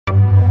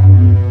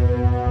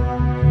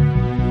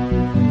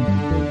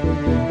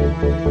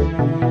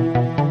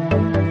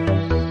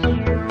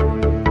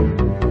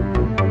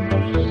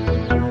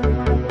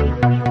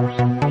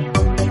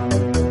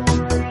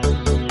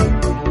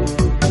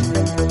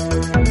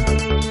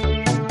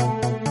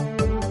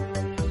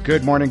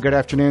Good morning, good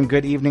afternoon,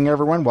 good evening,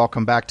 everyone.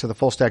 Welcome back to the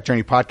Full Stack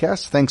Journey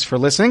podcast. Thanks for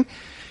listening.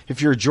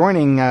 If you're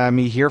joining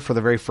me here for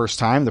the very first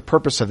time, the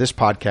purpose of this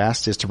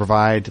podcast is to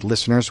provide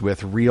listeners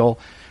with real,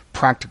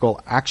 practical,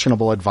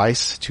 actionable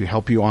advice to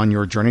help you on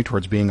your journey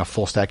towards being a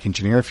full stack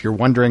engineer. If you're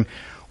wondering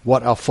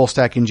what a full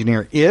stack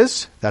engineer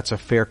is, that's a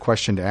fair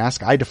question to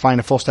ask. I define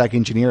a full stack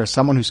engineer as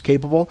someone who's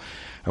capable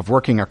of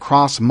working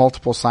across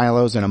multiple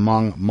silos and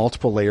among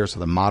multiple layers of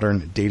the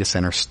modern data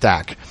center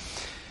stack.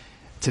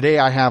 Today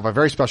I have a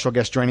very special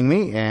guest joining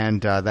me,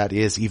 and that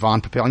is Ivan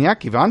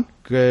Pepelnjak. Ivan,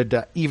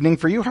 good evening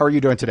for you. How are you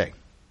doing today?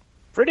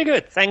 Pretty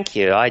good, thank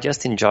you. I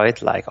just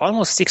enjoyed like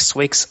almost 6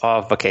 weeks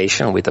of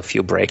vacation with a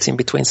few breaks in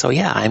between. So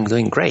yeah, I'm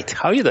doing great.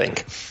 How are you doing?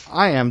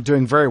 I am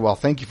doing very well.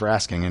 Thank you for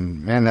asking.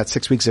 And man, that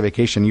 6 weeks of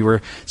vacation, you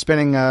were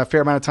spending a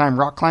fair amount of time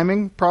rock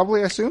climbing,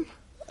 probably, I assume?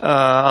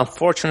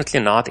 Unfortunately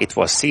not. It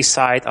was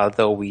seaside,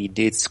 although we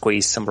did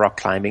squeeze some rock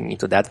climbing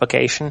into that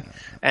vacation.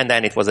 And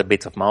then it was a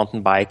bit of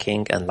mountain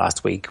biking. And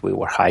last week we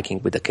were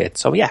hiking with the kids.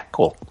 So yeah,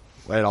 cool.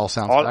 Well, it all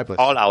sounds fabulous.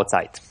 All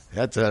outside.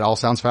 It all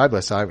sounds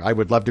fabulous. I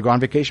would love to go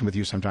on vacation with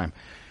you sometime.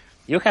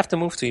 You have to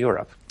move to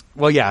Europe.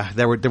 Well, yeah,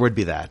 there would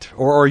be that.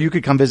 Or you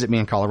could come visit me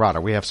in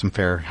Colorado. We have some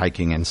fair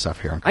hiking and stuff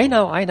here. I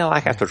know. I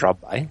have to drop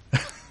by.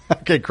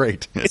 Okay,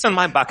 great. It's on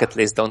my bucket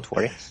list. Don't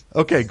worry.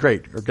 Okay,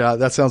 great.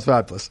 That sounds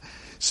fabulous.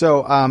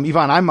 So,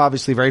 Ivan, I'm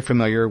obviously very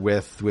familiar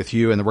with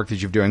you and the work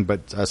that you're doing,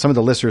 but some of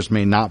the listeners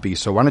may not be.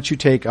 So why don't you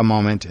take a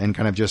moment and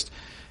kind of just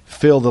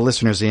fill the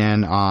listeners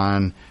in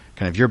on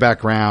kind of your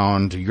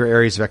background, your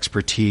areas of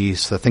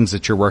expertise, the things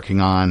that you're working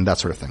on, that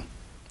sort of thing.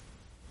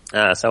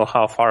 So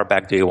how far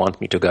back do you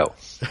want me to go?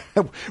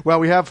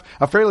 Well, we have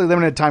a fairly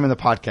limited time in the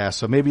podcast,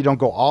 so maybe don't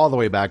go all the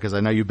way back because I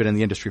know you've been in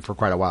the industry for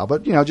quite a while,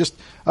 but just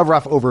a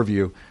rough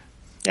overview.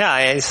 Yeah,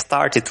 I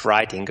started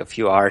writing a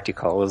few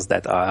articles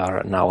that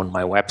are now on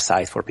my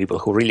website for people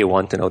who really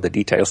want to know the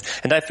details.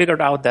 And I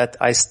figured out that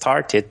I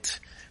started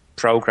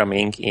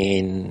programming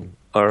in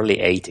early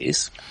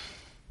 80s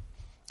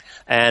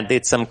and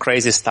did some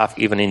crazy stuff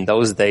even in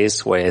those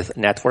days with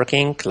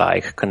networking,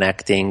 like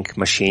connecting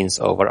machines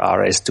over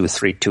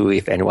RS-232,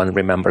 if anyone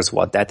remembers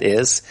what that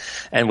is.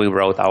 And we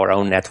wrote our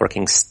own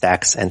networking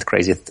stacks and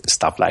crazy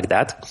stuff like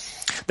that.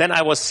 Then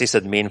I was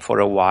sysadmin for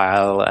a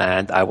while,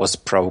 and I was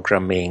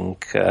programming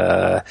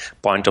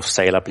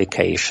point-of-sale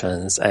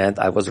applications, and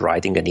I was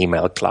writing an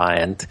email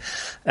client.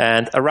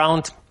 And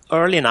around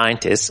early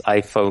 90s,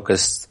 I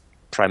focused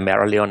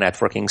primarily on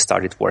networking,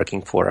 started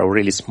working for a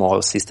really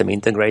small system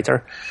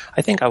integrator.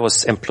 I think I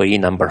was employee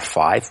number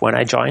 5 when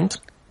I joined.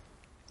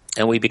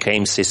 And we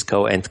became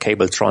Cisco and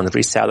Cabletron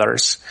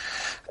resellers.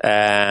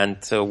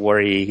 And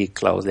very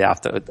closely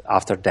after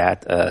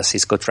that,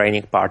 Cisco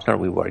training partner.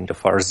 We were in the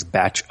first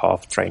batch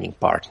of training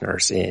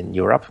partners in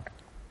Europe.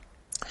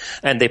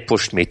 And they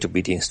pushed me to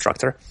be the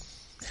instructor.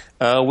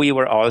 We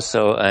were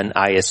also an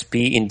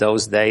ISP in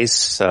those days,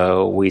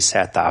 so we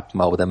set up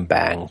modem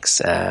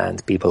banks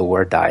and people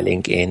were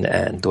dialing in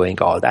and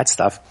doing all that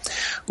stuff,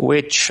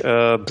 which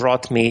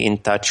brought me in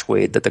touch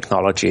with the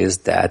technologies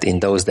that in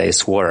those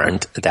days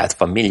weren't that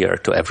familiar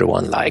to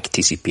everyone, like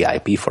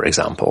TCP/IP, for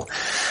example.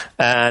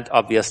 And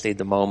obviously,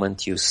 the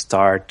moment you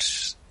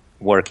start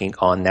working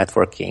on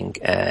networking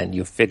and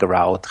you figure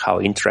out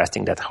how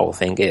interesting that whole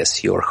thing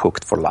is, you're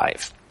hooked for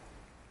life.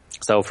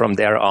 So from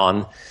there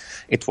on,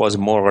 it was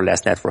more or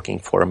less networking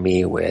for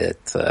me,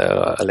 with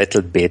a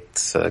little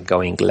bit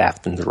going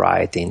left and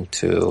right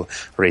into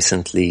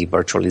recently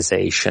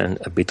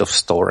virtualization, a bit of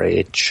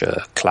storage,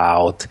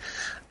 cloud.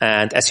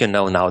 And as you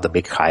know now, the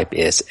big hype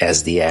is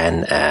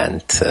SDN,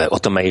 and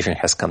automation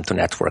has come to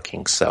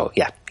networking. So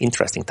yeah,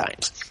 interesting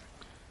times.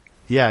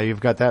 Yeah, you've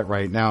got that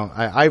right. Now,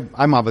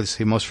 I'm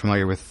obviously most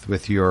familiar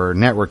with your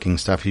networking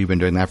stuff. You've been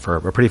doing that for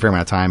a pretty fair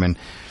amount of time.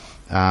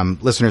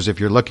 And listeners, if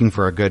you're looking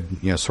for a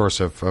good source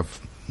of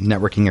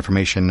networking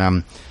information,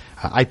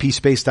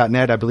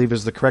 ipspace.net, I believe,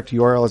 is the correct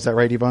URL. Is that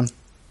right, Ivan?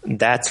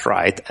 That's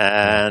right.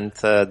 And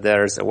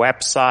there's a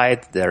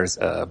website, there's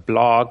a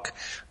blog,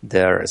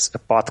 there's a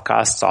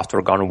podcast,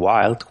 Software Gone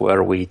Wild,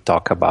 where we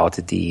talk about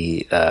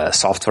the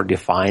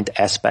software-defined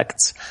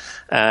aspects.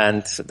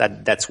 And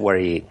that's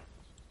very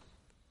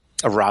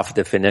a rough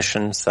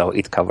definition, so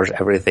it covers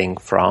everything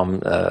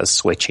from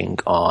switching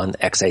on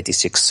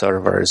x86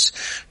 servers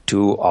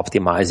to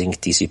optimizing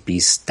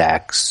TCP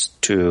stacks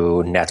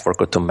to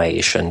network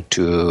automation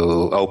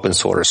to open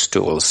source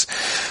tools.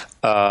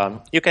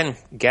 You can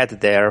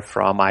get there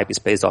from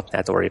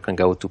ipspace.net, or you can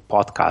go to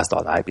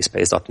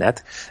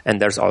podcast.ipspace.net,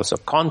 and there's also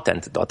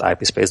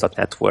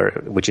content.ipspace.net,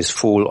 which is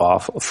full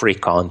of free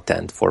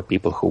content for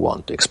people who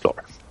want to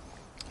explore.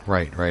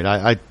 Right.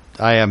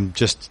 I am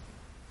just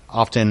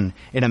often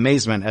in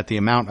amazement at the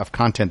amount of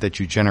content that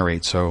you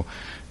generate. So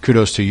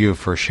kudos to you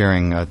for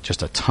sharing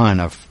just a ton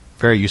of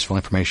very useful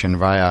information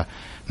via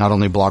not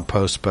only blog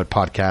posts, but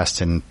podcasts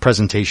and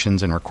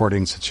presentations and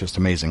recordings. It's just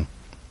amazing.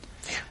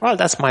 Well,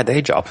 that's my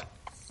day job.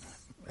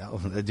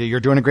 Well, you're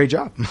doing a great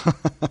job.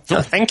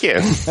 Oh, thank you.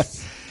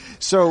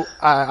 So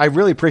I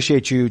really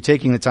appreciate you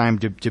taking the time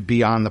to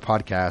be on the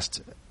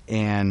podcast.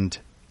 And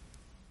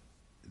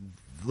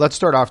let's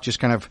start off just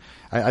kind of,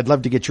 I'd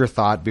love to get your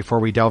thought before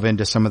we delve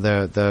into some of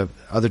the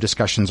other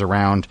discussions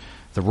around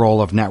the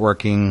role of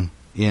networking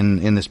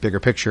in this bigger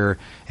picture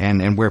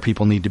and where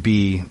people need to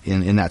be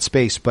in that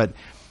space. But,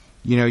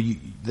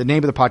 the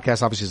name of the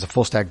podcast obviously is a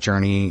Full Stack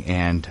Journey,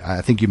 and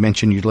I think you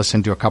mentioned you'd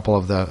listened to a couple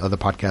of the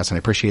podcasts, and I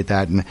appreciate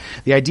that. And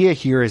the idea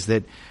here is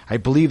that I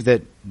believe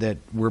that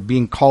we're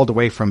being called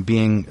away from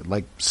being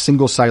like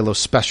single silo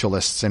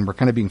specialists, and we're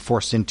kind of being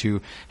forced into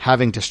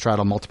having to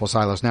straddle multiple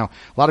silos. Now,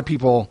 a lot of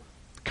people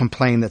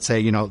complain that say,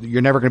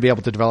 you're never going to be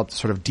able to develop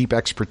sort of deep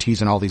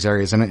expertise in all these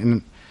areas,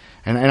 and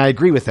I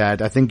agree with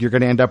that. I think you're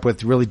going to end up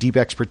with really deep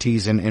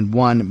expertise in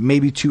one,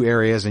 maybe two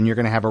areas, and you're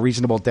going to have a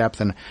reasonable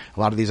depth in a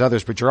lot of these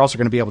others, but you're also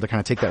going to be able to kind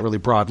of take that really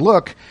broad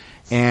look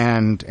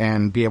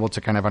and be able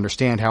to kind of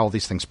understand how all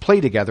these things play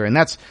together. And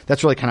that's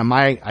really kind of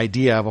my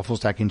idea of a full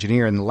stack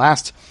engineer. In the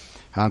last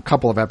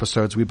couple of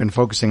episodes, we've been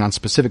focusing on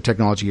specific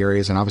technology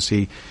areas, and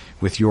obviously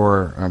with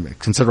your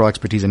considerable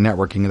expertise in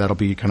networking, that'll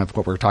be kind of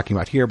what we're talking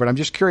about here. But I'm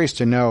just curious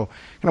to know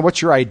kind of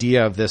what's your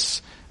idea of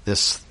this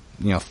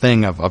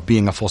thing of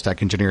being a full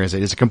stack engineer. Is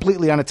it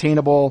completely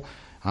unattainable?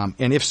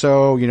 And if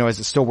so, is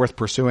it still worth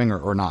pursuing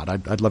or not?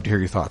 I'd love to hear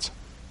your thoughts.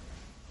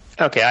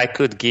 Okay, I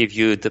could give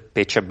you the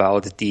pitch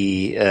about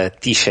the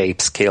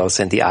T-shaped skills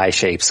and the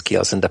I-shaped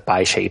skills and the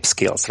pie-shaped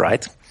skills,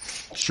 right?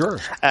 Sure.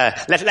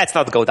 Let's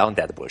not go down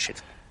that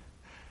bullshit,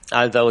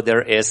 although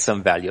there is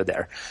some value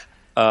there.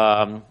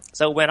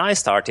 So when I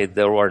started,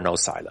 there were no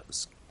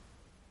silos.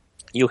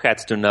 You had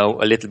to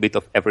know a little bit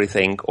of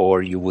everything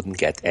or you wouldn't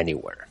get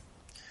anywhere.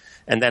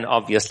 And then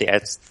obviously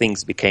as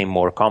things became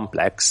more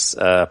complex,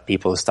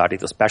 people started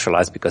to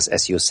specialize because,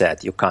 as you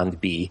said, you can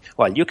be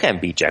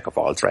jack of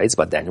all trades,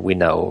 but then we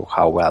know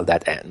how well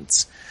that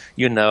ends.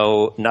 You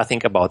know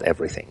nothing about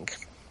everything.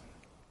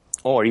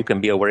 Or you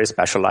can be a very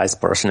specialized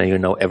person and you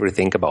know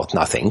everything about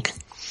nothing.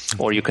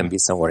 Or you can be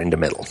somewhere in the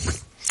middle.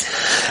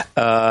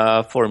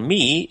 For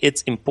me,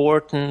 it's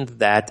important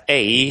that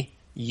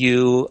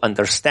you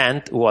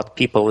understand what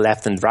people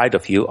left and right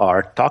of you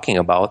are talking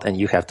about, and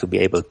you have to be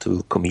able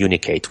to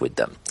communicate with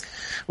them.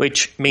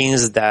 Which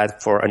means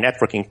that for a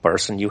networking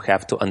person, you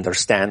have to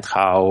understand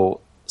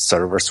how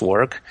servers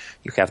work.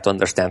 You have to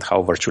understand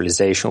how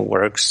virtualization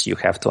works. You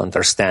have to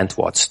understand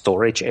what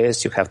storage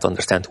is. You have to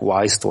understand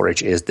why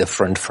storage is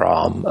different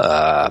from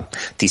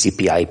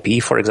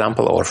TCP/IP, for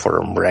example, or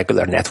from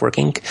regular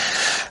networking.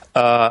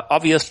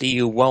 Obviously,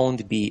 you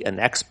won't be an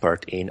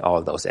expert in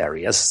all those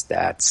areas.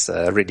 That's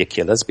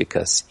ridiculous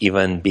because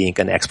even being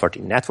an expert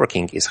in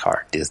networking is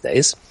hard these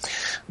days.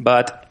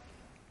 But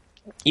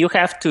you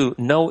have to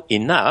know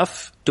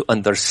enough to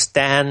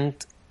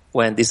understand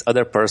when this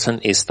other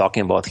person is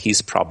talking about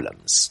his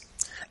problems.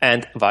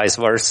 And vice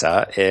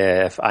versa,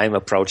 if I'm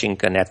approaching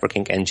a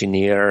networking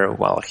engineer,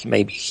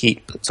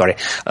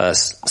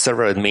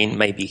 server admin,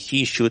 maybe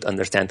he should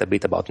understand a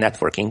bit about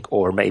networking,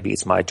 or maybe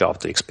it's my job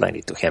to explain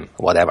it to him,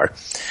 whatever.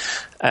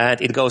 And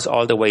it goes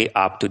all the way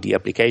up to the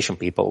application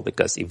people,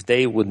 because if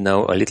they would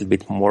know a little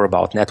bit more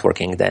about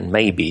networking, then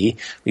maybe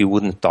we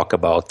wouldn't talk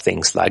about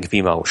things like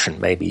vMotion.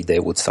 Maybe they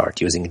would start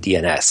using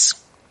DNS.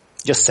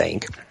 Just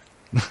saying.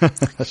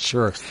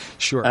 Sure.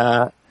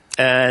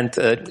 And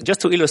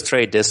just to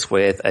illustrate this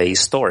with a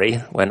story,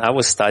 when I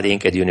was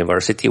studying at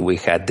university, we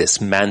had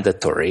this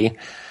mandatory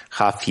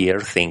half-year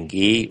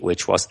thingy,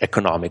 which was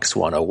Economics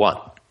 101.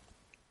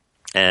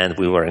 And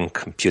we were in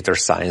computer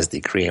science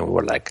degree, and we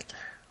were like,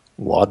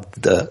 what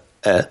the...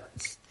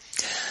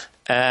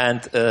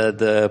 And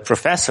the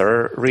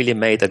professor really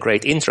made a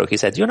great intro. He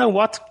said, you know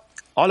what?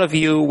 All of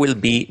you will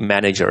be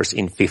managers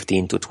in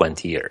 15 to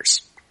 20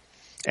 years.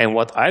 And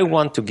what I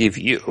want to give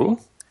you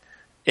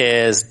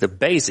is the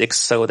basics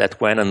so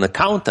that when an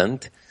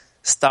accountant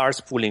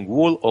starts pulling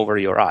wool over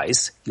your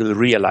eyes, you'll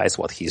realize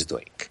what he's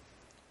doing.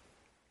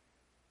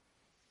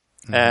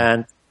 Mm-hmm.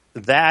 And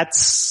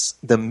that's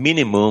the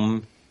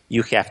minimum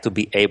you have to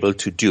be able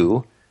to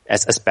do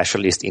as a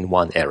specialist in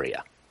one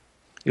area.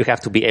 You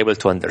have to be able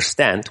to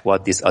understand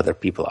what these other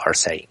people are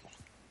saying.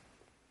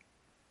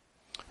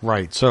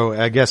 Right. So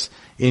I guess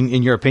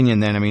in your opinion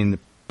then, I mean,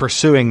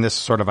 pursuing this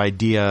sort of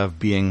idea of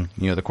being,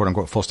 the quote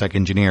unquote full stack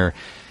engineer,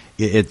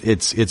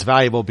 it's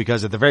valuable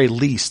because at the very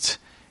least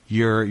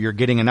you're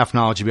getting enough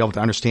knowledge to be able to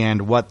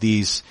understand what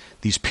these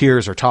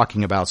peers are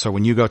talking about. So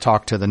when you go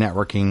talk to the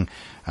networking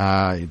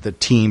the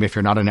team, if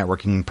you're not a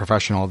networking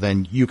professional,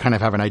 then you kind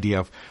of have an idea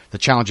of the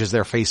challenges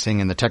they're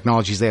facing and the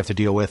technologies they have to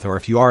deal with. Or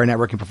if you are a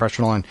networking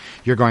professional and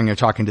you're going and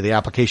talking to the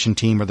application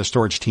team or the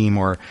storage team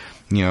or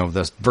the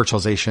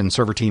virtualization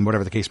server team,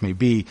 whatever the case may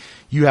be,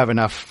 you have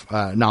enough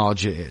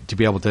knowledge to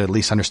be able to at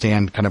least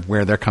understand kind of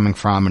where they're coming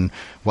from and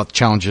what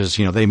challenges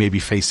they may be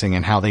facing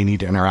and how they need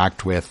to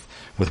interact with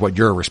what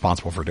you're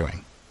responsible for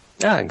doing.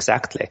 Yeah,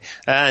 exactly.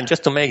 And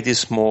just to make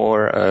this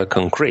more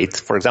concrete,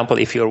 for example,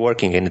 if you're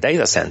working in a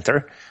data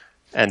center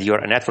and you're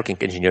a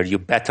networking engineer, you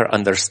better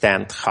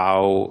understand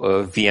how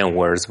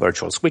VMware's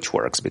virtual switch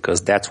works,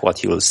 because that's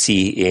what you'll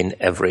see in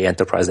every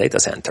enterprise data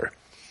center.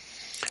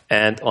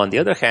 And on the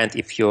other hand,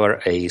 if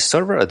you're a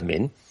server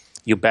admin,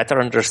 you better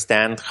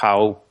understand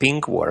how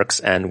ping works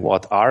and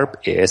what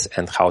ARP is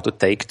and how to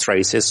take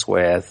traces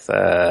with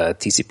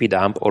TCP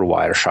dump or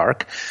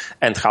Wireshark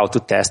and how to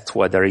test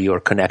whether your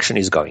connection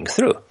is going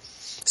through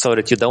so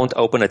that you don't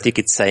open a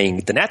ticket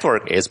saying the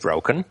network is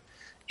broken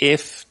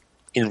if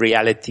in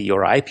reality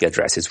your IP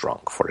address is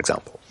wrong, for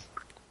example.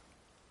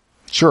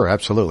 Sure,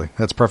 absolutely.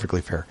 That's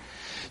perfectly fair.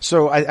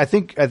 So I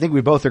think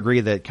we both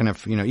agree that kind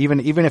of,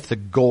 even if the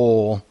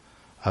goal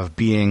of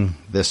being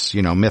this,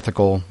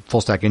 mythical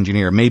full stack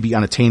engineer may be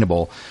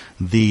unattainable,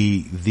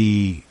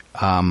 the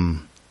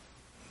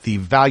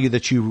value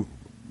that you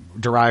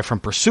derive from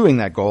pursuing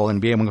that goal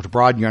and being able to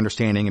broaden your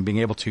understanding and being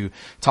able to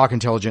talk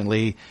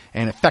intelligently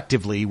and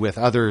effectively with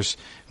others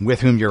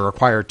with whom you're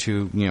required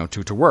to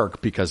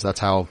work, because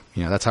that's how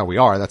we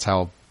are. That's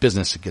how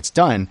business gets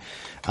done.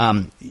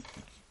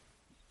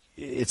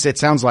 It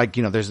sounds like,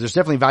 there's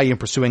definitely value in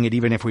pursuing it,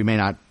 even if we may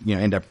not,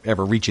 end up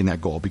ever reaching that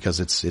goal, because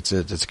it's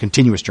a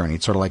continuous journey.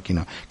 It's sort of like,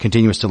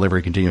 continuous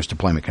delivery, continuous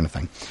deployment kind of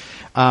thing.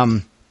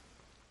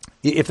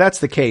 If that's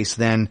the case,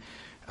 then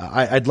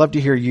I'd love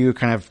to hear you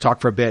kind of talk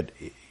for a bit,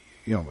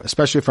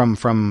 especially from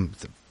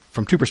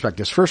two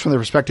perspectives. First, from the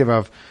perspective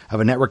of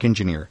a network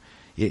engineer.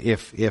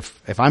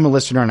 If I'm a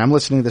listener and I'm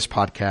listening to this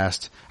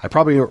podcast, I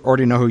probably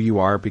already know who you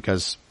are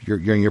because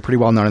you're pretty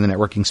well known in the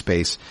networking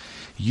space.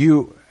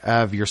 You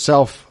have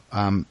yourself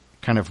kind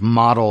of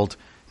modeled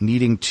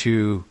needing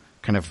to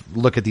kind of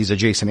look at these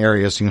adjacent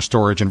areas,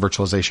 storage and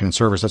virtualization and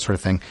servers, that sort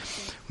of thing.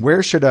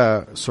 Where should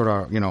a sort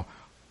of,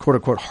 quote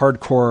unquote,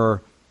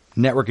 hardcore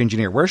network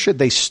engineer, where should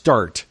they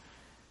start?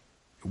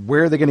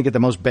 Where are they going to get the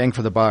most bang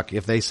for the buck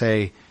if they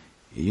say,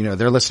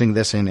 they're listening to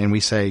this and we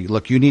say,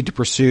 look, you need to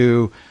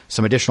pursue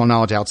some additional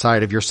knowledge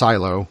outside of your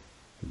silo.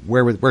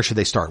 Where should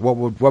they start?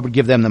 What would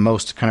give them the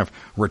most kind of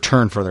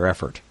return for their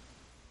effort?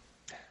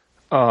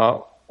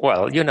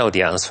 Well, you know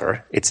the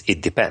answer.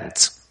 It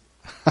depends.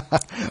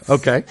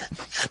 Okay.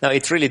 Now,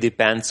 it really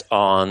depends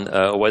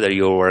on whether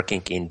you're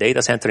working in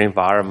data center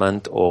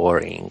environment or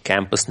in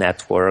campus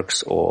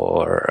networks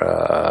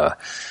or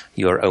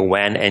you're a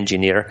WAN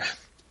engineer.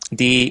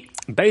 The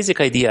basic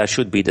idea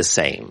should be the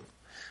same.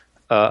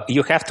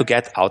 You have to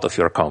get out of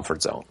your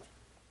comfort zone.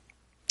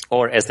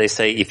 Or as they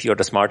say, if you're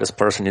the smartest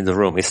person in the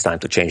room, it's time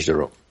to change the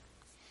room.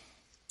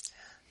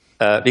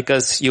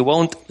 Because you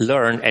won't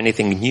learn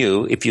anything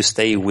new if you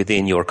stay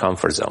within your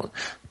comfort zone.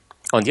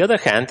 On the other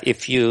hand,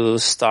 if you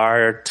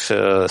start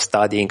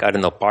studying,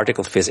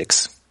 particle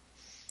physics,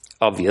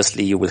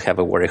 obviously you will have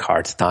a very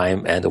hard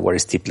time and a very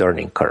steep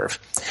learning curve.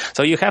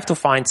 So you have to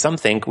find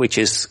something which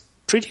is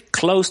pretty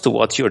close to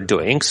what you're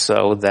doing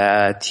so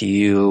that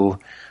you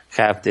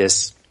have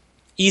this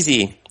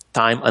easy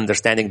time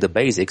understanding the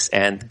basics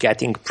and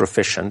getting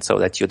proficient so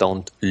that you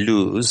don't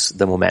lose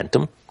the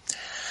momentum.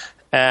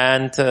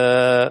 And,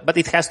 but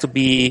it has to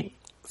be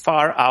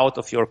far out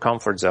of your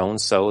comfort zone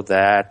so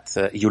that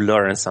you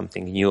learn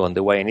something new on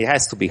the way, and it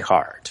has to be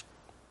hard.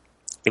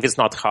 If it's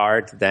not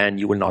hard, then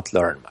you will not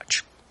learn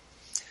much.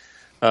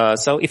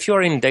 So if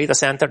you're in data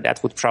center,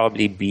 that would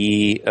probably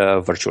be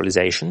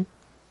virtualization,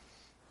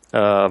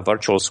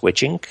 virtual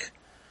switching.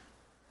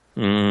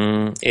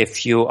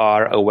 If you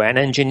are a WAN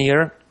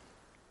engineer,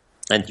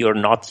 and you're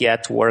not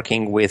yet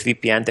working with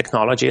VPN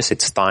technologies,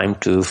 it's time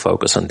to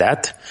focus on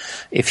that.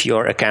 If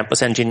you're a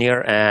campus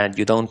engineer and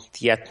you don't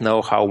yet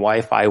know how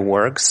Wi-Fi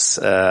works,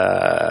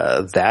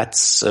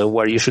 that's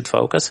where you should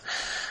focus.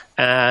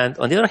 And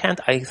on the other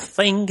hand, I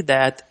think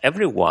that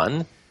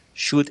everyone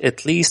should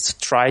at least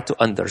try to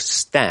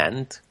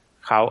understand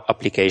how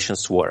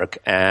applications work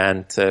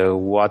and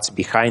what's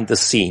behind the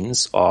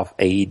scenes of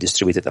a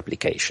distributed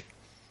application.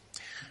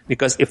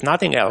 Because if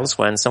nothing else,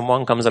 when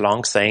someone comes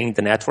along saying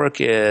the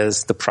network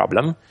is the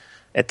problem,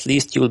 at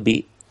least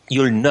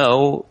you'll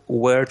know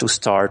where to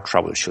start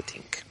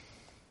troubleshooting.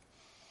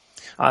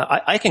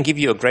 I can give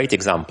you a great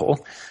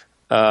example.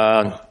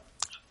 I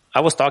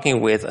was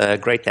talking with a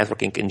great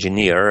networking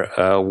engineer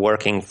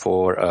working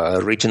for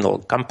a regional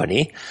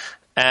company,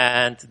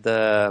 and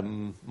the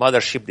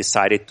mothership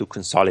decided to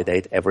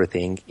consolidate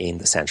everything in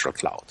the central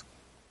cloud.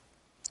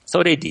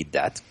 So they did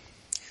that.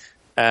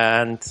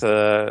 And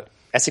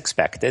as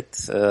expected,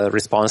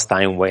 response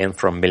time went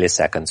from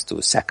milliseconds to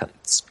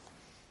seconds.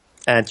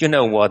 And you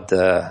know what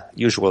the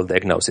usual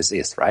diagnosis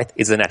is, right?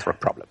 It's a network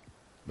problem.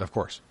 Of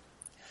course.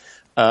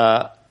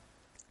 And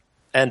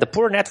the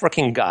poor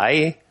networking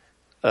guy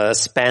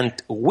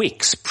spent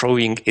weeks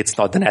proving it's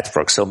not the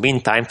network. So mean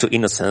time to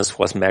innocence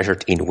was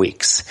measured in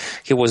weeks.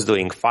 He was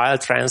doing file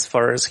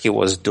transfers. He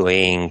was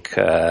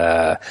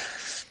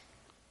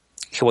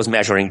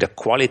measuring the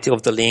quality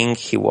of the link.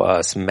 He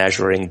was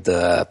measuring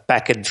the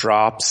packet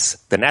drops.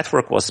 The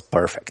network was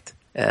perfect.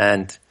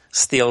 And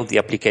still the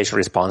application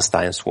response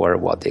times were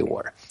what they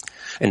were.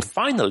 And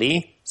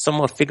finally,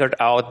 someone figured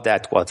out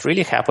that what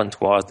really happened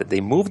was that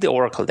they moved the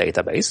Oracle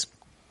database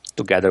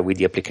together with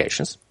the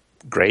applications.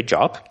 Great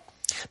job.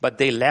 But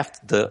they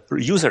left the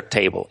user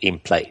table in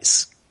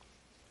place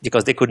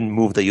because they couldn't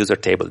move the user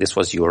table. This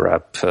was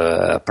Europe,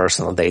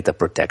 personal data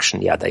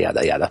protection, yada,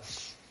 yada, yada.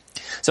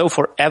 So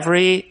for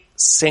every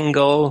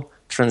single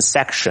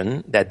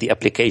transaction that the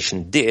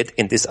application did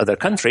in this other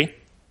country,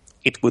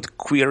 it would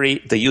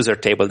query the user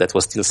table that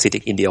was still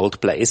sitting in the old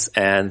place,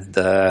 and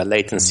the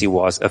latency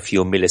was a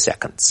few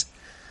milliseconds.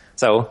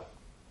 So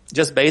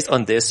just based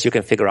on this, you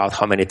can figure out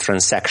how many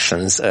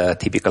transactions a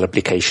typical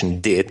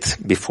application did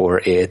before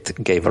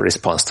it gave a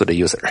response to the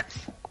user.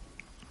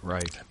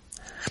 Right.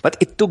 But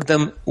it took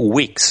them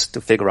weeks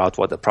to figure out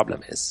what the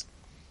problem is.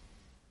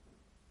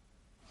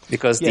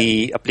 Because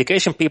the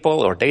application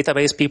people or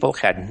database people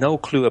had no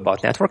clue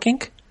about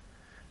networking,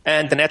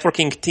 and the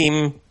networking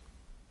team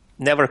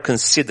never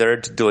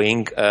considered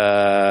doing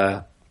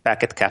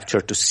packet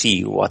capture to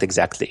see what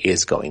exactly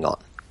is going on.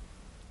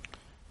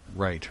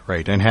 Right.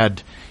 And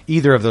had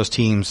either of those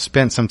teams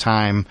spent some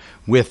time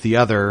with the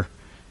other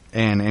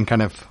and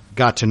kind of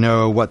got to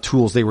know what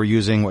tools they were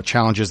using, what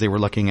challenges they were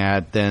looking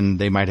at, then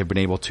they might have been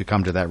able to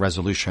come to that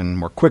resolution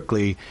more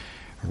quickly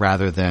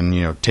rather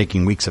than,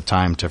 taking weeks of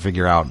time to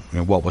figure out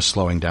what was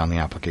slowing down the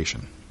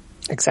application.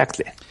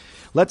 Exactly.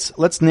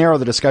 Let's narrow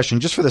the discussion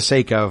just for the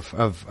sake of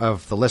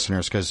the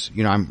listeners, because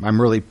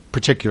I'm really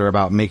particular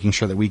about making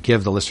sure that we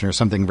give the listeners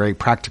something very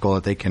practical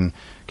that they can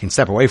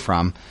step away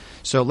from.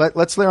 So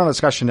let's narrow the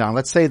discussion down.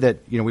 Let's say that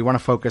we want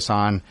to focus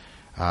on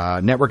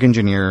network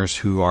engineers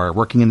who are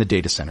working in the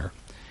data center,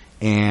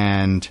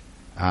 and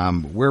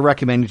we're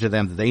recommending to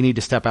them that they need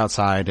to step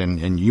outside.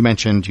 And you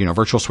mentioned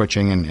virtual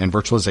switching and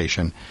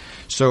virtualization.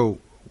 So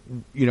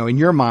in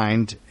your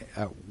mind,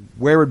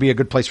 where would be a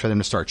good place for them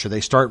to start? Should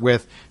they start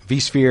with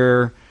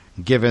vSphere,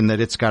 given that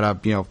it's got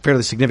a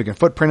fairly significant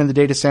footprint in the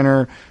data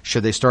center?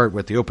 Should they start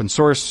with the open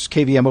source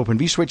KVM Open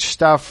vSwitch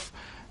stuff?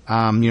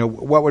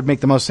 What would make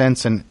the most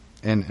sense? And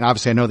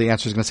obviously I know the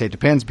answer is going to say it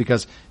depends,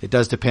 because it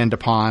does depend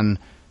upon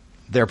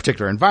their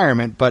particular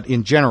environment. But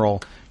in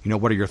general,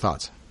 what are your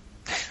thoughts?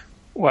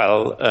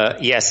 Well,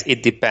 yes,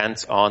 it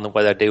depends on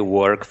whether they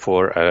work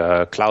for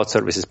a cloud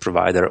services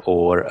provider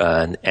or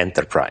an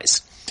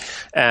enterprise.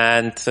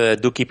 And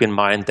do keep in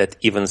mind that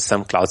even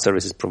some cloud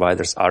services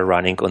providers are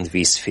running on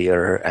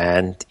vSphere,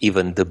 and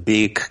even the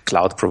big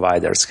cloud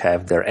providers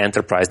have their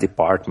enterprise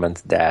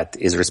department that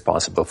is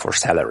responsible for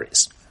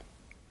salaries.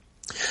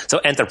 So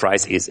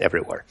enterprise is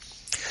everywhere.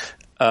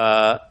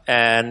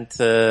 And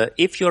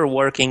if you're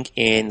working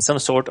in some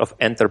sort of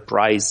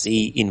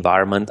enterprise-y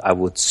environment, I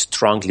would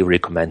strongly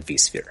recommend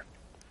vSphere.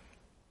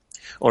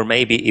 Or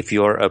maybe if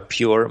you're a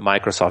pure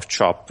Microsoft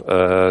shop,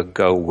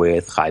 go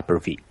with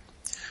Hyper-V.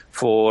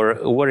 For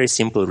a very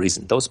simple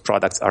reason. Those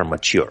products are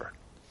mature.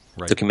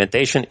 Right.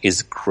 Documentation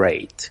is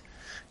great.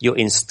 You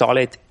install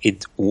it,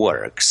 it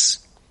works.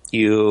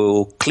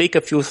 You click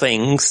a few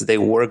things, they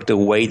work the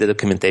way the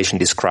documentation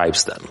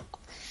describes them,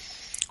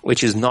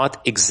 which is not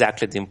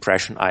exactly the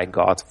impression I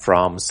got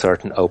from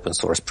certain open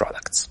source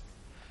products.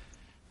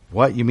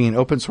 What? You mean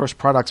open source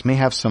products may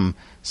have some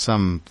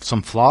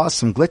flaws,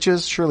 some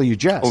glitches? Surely you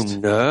jest. Oh,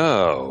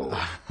 no.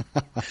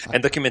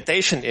 And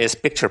documentation is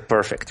picture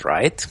perfect,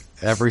 right?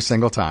 Every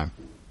single time.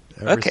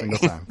 Every single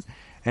time.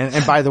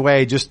 And by the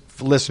way, just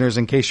for listeners,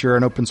 in case you're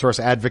an open source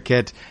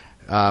advocate,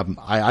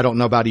 I don't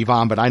know about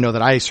Ivan, but I know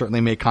that I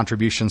certainly make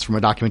contributions from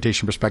a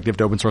documentation perspective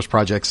to open source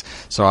projects,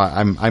 so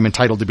I'm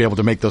entitled to be able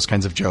to make those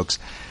kinds of jokes.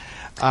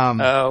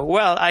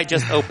 Well, I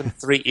just opened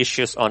 3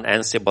 issues on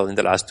Ansible in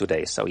the last 2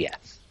 days, so yeah.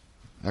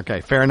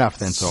 Okay, fair enough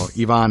then. So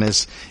Ivan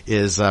is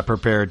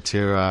prepared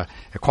to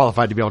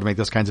qualified to be able to make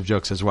those kinds of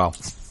jokes as well.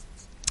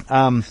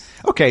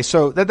 Okay,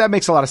 so that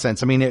makes a lot of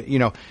sense. I mean,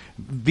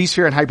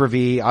 vSphere and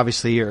Hyper-V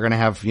obviously are going to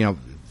have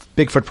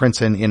big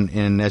footprints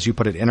in as you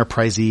put it,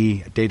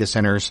 enterprise-y data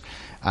centers.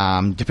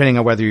 Depending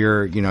on whether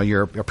you're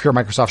a pure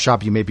Microsoft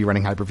shop, you may be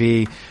running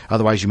Hyper-V.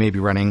 Otherwise, you may be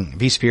running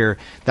vSphere.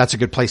 That's a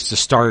good place to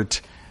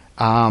start.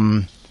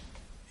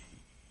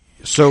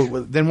 So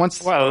then one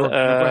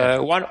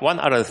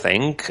other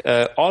thing,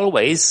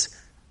 always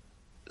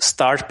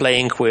start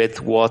playing with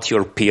what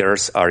your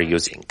peers are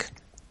using.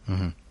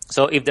 Mm-hmm.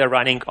 So if they're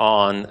running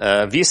on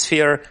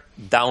vSphere,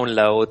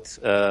 download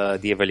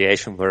the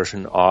evaluation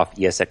version of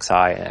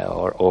ESXi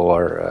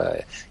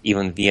or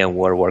even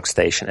VMware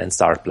Workstation and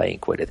start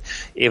playing with it.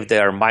 If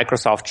they're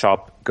Microsoft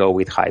shop, go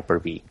with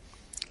Hyper-V.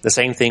 The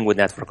same thing with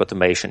network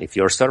automation. If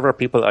your server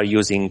people are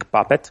using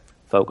Puppet,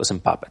 focus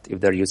on Puppet. If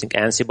they're using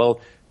Ansible,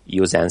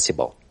 use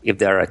Ansible. If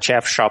they're a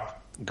Chef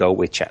shop, go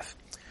with Chef.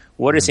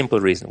 What a simple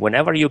reason.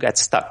 Whenever you get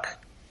stuck,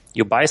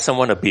 you buy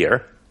someone a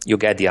beer, you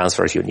get the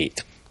answers you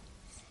need.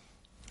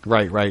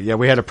 Right. Yeah,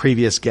 we had a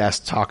previous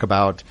guest talk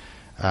about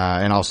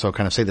and also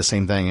kind of say the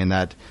same thing, in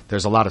that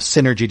there's a lot of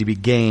synergy to be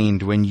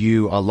gained when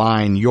you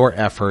align your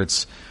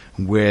efforts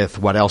with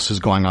what else is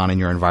going on in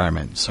your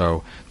environment.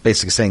 So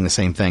basically saying the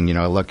same thing.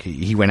 Look,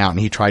 he went out and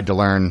he tried to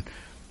learn,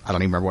 I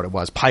don't even remember what it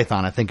was,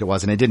 Python, I think it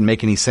was, and it didn't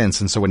make any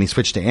sense. And so when he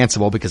switched to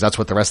Ansible, because that's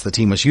what the rest of the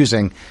team was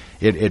using,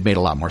 it made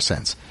a lot more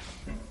sense.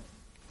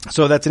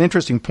 So that's an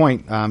interesting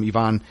point,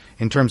 Ivan,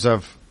 in terms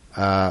of,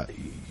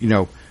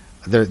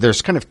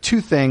 there's kind of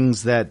 2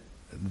 things that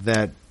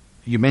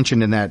you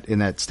mentioned in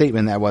that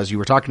statement. That was, you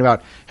were talking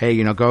about, hey,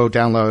 go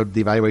download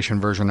the evaluation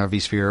version of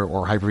vSphere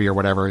or Hyper-V or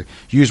whatever,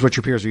 use what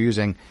your peers are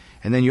using.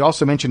 And then you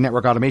also mentioned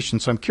network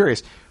automation. So I'm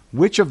curious,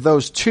 which of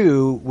those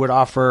two would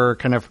offer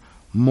kind of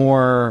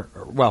more,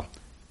 well,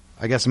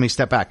 I guess let me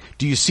step back.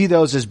 Do you see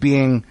those as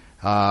being,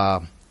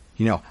 I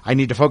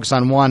need to focus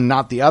on one,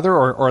 not the other,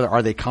 or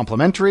are they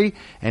complementary?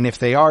 And if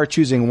they are,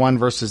 choosing one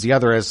versus the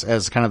other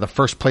as kind of the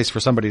first place for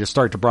somebody to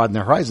start to broaden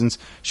their horizons,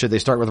 should they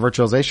start with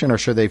virtualization, or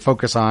should they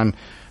focus on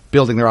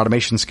building their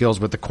automation skills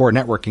with the core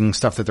networking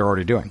stuff that they're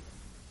already doing?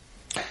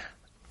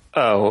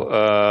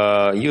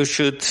 You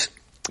should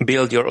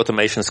build your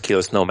automation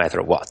skills no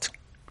matter what.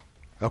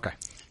 Okay.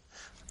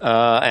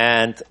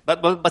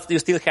 But you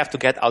still have to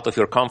get out of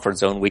your comfort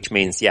zone, which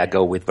means,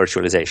 go with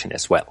virtualization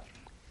as well.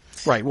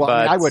 Right. Well,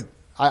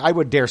 I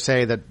would dare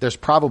say that there's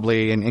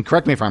probably, and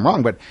correct me if I'm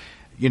wrong, but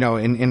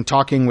in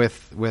talking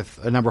with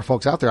a number of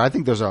folks out there, I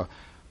think there's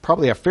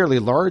probably a fairly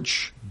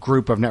large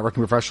group of networking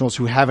professionals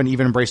who haven't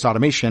even embraced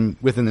automation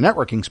within the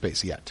networking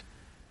space yet.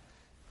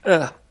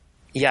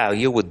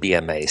 You would be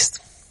amazed.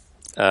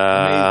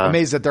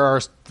 Amazed that there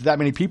are that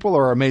many people,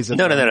 or amazed that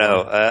no.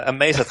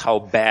 Amazed at how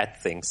bad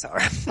things are.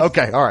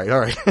 Okay, all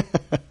right.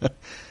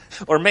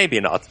 Or maybe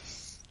not.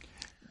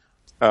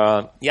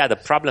 The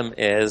problem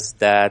is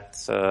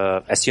that,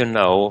 as you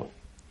know,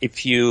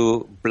 if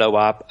you blow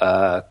up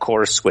a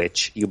core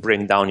switch, you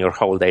bring down your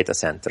whole data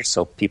center.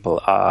 So people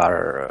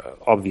are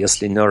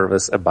obviously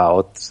nervous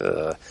about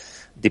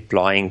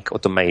deploying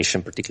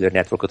automation, particularly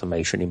network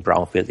automation, in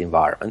brownfield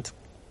environment.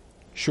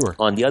 Sure.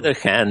 On the other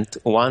hand,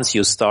 once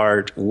you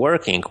start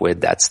working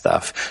with that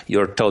stuff,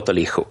 you're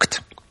totally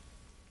hooked.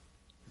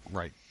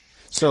 Right.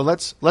 So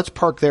let's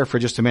park there for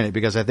just a minute,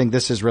 because I think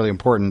this is really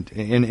important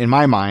in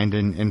my mind,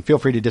 and feel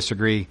free to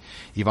disagree,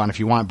 Yvonne, if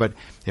you want. But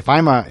if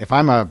I'm a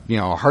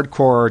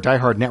hardcore,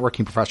 diehard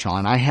networking professional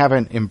and I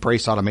haven't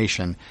embraced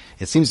automation,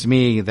 it seems to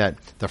me that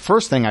the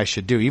first thing I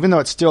should do, even though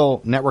it's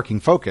still networking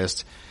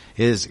focused,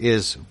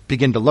 is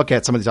begin to look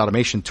at some of these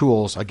automation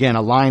tools, again,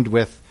 aligned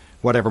with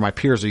whatever my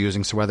peers are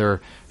using. So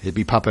whether it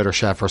be Puppet or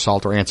Chef or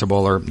Salt or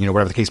Ansible or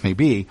whatever the case may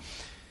be.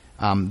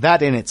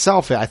 That in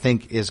itself, I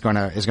think, is going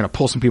to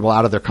pull some people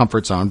out of their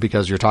comfort zone,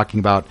 because you're talking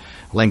about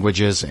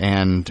languages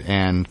and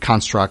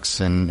constructs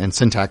and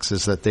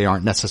syntaxes that they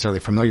aren't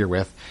necessarily familiar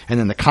with, and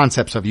then the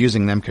concepts of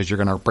using them, because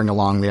you're going to bring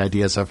along the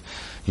ideas of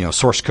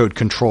source code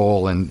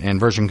control and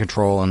version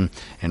control and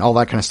all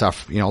that kind of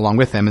stuff along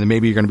with them, and then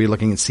maybe you're going to be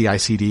looking at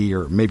CI/CD,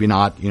 or maybe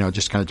not.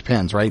 Just kind of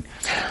depends, right?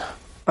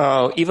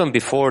 Even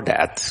before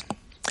that,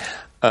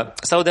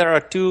 so there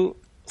are two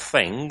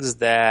things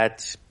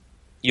that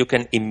you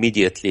can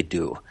immediately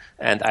do.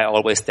 And I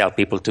always tell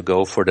people to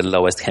go for the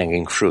lowest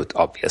hanging fruit,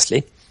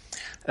 obviously.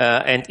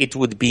 And it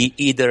would be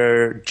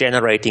either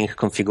generating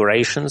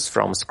configurations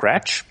from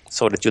scratch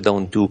so that you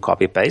don't do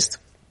copy paste.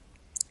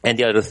 And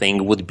the other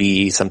thing would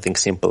be something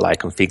simple like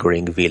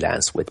configuring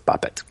VLANs with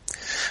Puppet.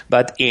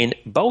 But in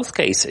both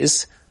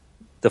cases,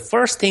 the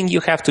first thing you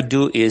have to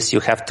do is you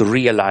have to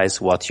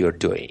realize what you're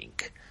doing.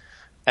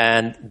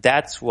 And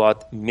that's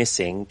what's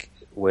missing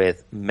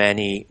with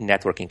many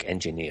networking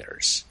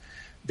engineers.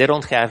 They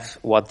don't have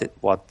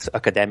what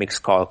academics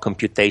call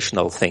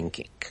computational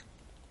thinking.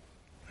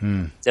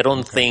 They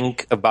don't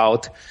think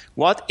about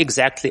what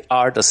exactly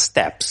are the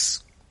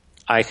steps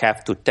I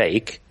have to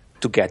take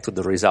to get to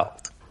the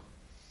result.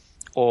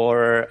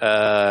 Or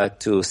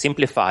to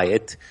simplify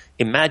it,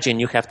 imagine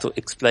you have to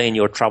explain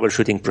your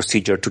troubleshooting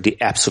procedure to the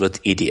absolute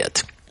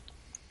idiot.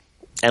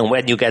 And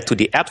when you get to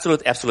the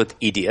absolute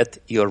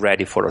idiot, you're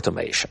ready for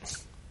automation.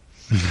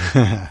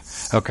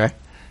 Okay.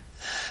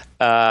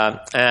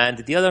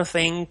 And the other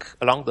thing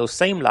along those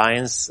same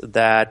lines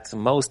that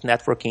most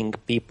networking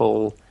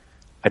people,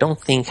 I don't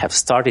think, have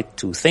started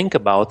to think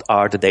about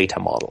are the data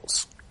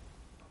models.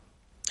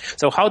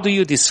 So how do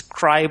you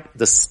describe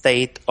the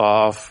state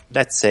of,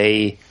 let's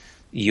say,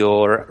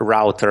 your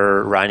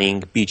router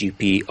running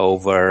BGP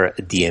over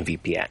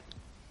DMVPN?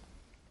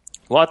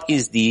 What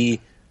is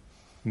the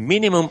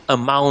minimum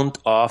amount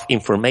of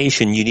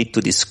information you need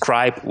to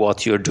describe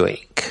what you're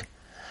doing?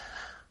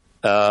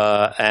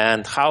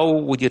 And how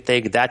would you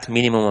take that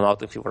minimum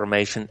amount of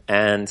information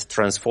and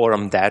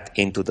transform that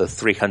into the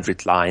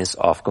 300 lines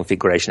of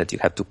configuration that you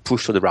have to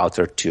push to the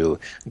router to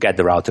get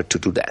the router to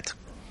do that?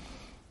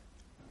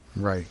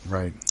 Right.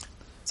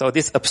 So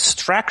this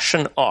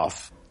abstraction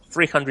of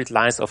 300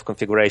 lines of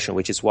configuration,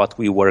 which is what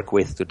we work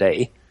with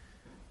today,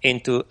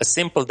 into a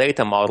simple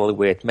data model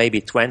with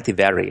maybe 20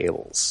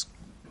 variables.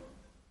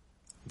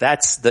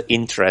 That's the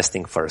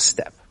interesting first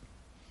step.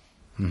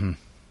 Mm-hmm.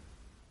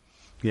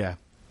 Yeah.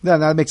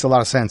 That makes a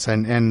lot of sense.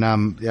 And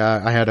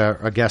I had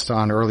a guest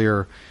on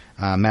earlier,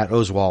 Matt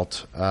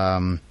Oswalt,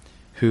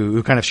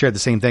 who kind of shared the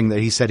same thing, that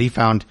he said he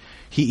found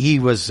he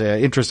was an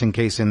interesting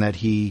case in that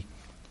he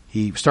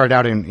started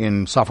out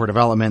in software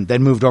development,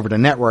 then moved over to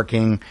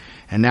networking,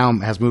 and now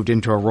has moved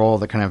into a role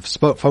that kind of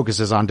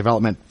focuses on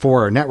development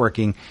for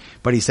networking.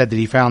 But he said that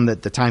he found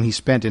that the time he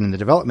spent in the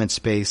development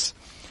space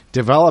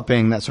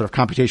developing that sort of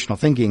computational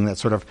thinking, that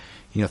sort of,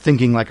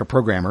 thinking like a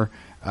programmer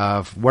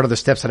of what are the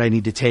steps that I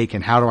need to take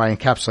and how do I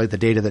encapsulate the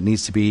data that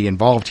needs to be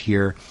involved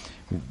here,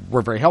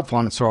 were very helpful.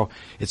 And so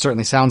it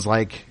certainly sounds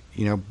like,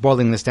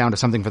 boiling this down to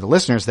something for the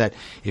listeners, that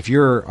if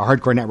you're a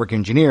hardcore network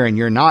engineer and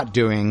you're not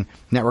doing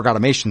network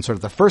automation, sort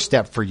of the first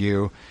step for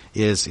you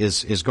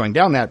is going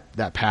down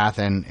that path,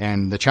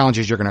 and the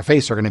challenges you're going to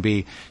face are going to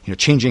be,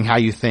 changing how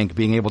you think,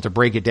 being able to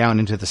break it down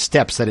into the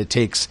steps that it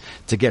takes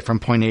to get from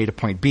point A to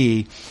point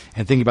B,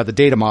 and thinking about the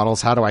data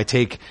models. How do I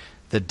take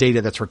the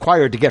data that's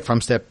required to get from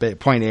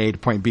point A to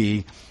point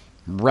B,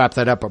 wrap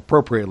that up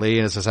appropriately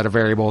as a set of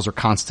variables or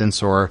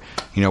constants or,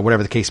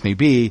 whatever the case may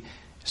be,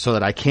 so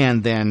that I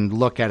can then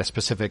look at a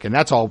specific, and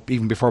that's all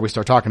even before we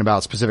start talking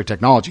about specific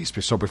technologies.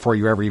 So before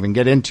you ever even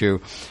get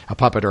into a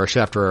Puppet or a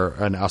Chef or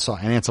an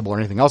Ansible or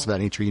anything else of that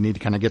nature, you need to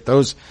kind of get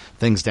those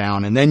things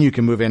down, and then you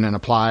can move in and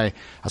apply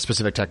a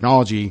specific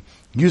technology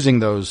using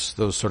those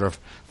sort of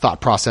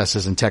thought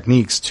processes and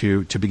techniques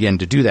to begin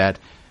to do that.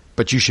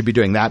 But you should be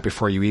doing that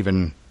before you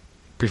even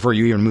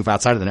move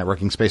outside of the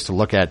networking space to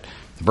look at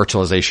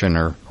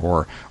virtualization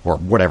or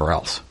whatever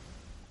else.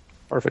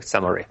 Perfect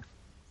summary.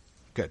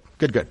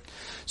 Good.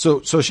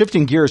 So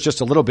shifting gears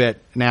just a little bit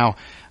now,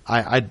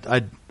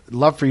 I'd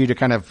love for you to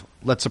kind of,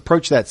 let's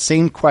approach that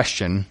same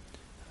question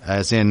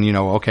as in,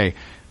 okay,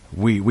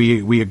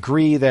 we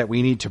agree that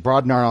we need to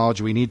broaden our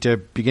knowledge. We need to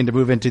begin to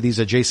move into these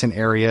adjacent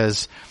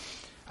areas.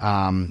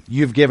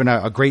 You've given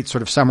a great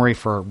sort of summary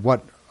for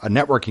what a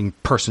networking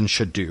person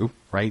should do,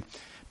 right?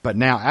 But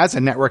now, as a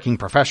networking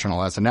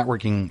professional, as a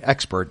networking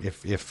expert,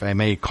 if I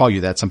may call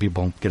you that, some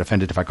people get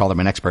offended if I call them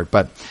an expert,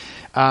 but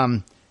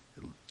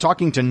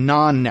talking to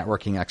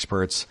non-networking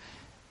experts,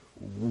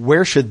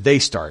 where should they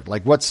start?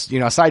 Like, what's,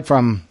 aside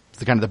from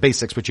the kind of the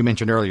basics, which you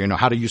mentioned earlier,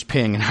 how to use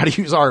ping and how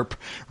to use ARP,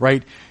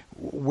 right?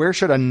 Where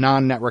should a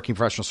non-networking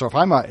professional? So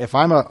if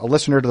I'm a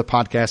listener to the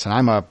podcast and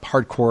I'm a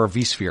hardcore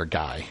vSphere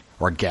guy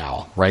or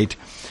gal, right?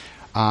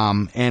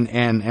 And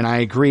I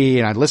agree,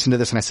 and I listen to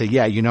this and I say,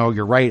 yeah,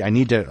 you're right. I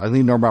need to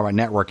know more about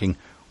networking.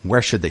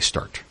 Where should they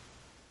start?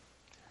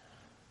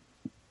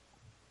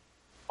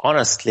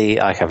 Honestly,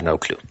 I have no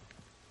clue.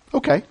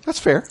 Okay, that's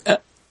fair.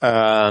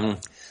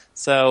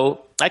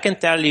 So I can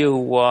tell you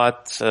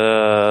what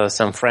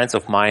some friends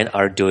of mine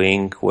are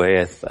doing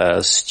with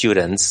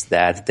students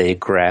that they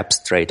grab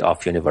straight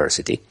off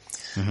university.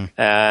 Mm-hmm.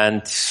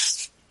 And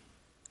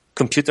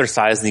computer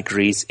science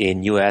degrees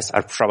in US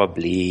are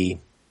probably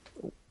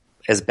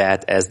as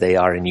bad as they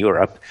are in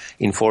Europe.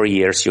 In 4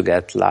 years, you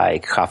get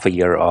like half a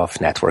year of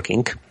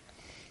networking.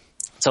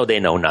 So they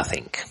know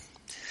nothing.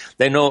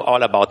 They know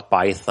all about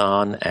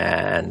Python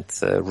and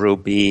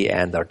Ruby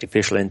and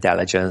artificial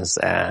intelligence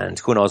and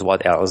who knows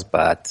what else,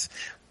 but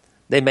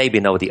they maybe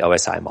know the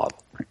OSI model.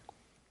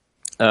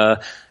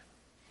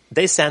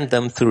 They send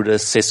them through the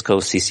Cisco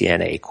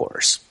CCNA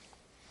course.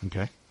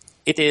 Okay.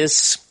 It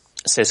is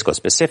Cisco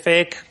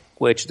specific,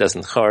 which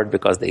doesn't hurt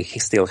because they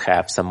still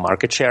have some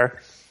market share.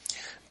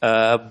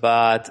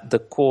 But the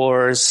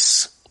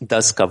course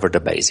does cover the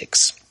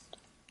basics.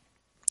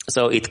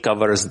 So it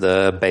covers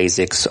the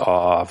basics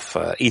of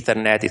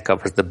Ethernet, it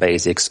covers the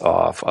basics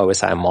of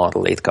OSI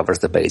model, it covers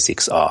the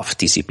basics of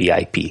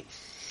TCP/IP.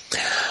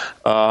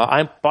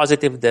 I'm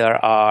positive there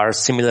are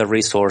similar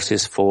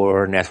resources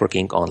for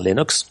networking on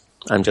Linux.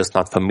 I'm just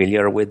not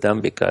familiar with them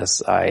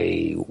because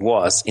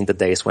in the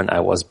days when I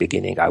was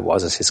beginning, I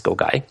was a Cisco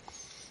guy.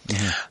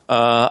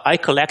 Mm-hmm. I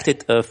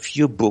collected a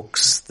few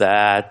books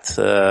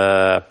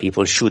that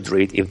people should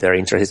read if they're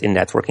interested in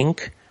networking.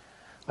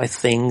 I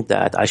think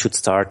that I should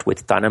start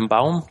with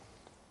Tannenbaum.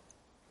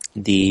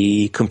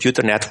 The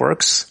Computer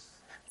Networks.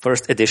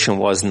 First edition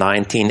was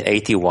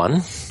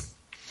 1981.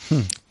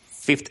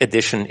 Fifth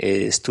edition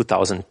is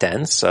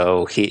 2010,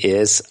 so he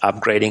is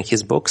upgrading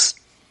his books.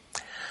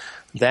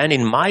 Then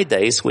in my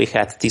days, we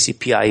had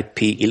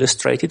TCP/IP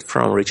Illustrated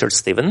from Richard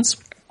Stevens.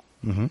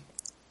 Mm-hmm.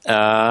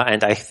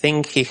 And I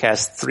think he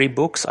has 3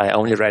 books. I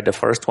only read the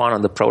first one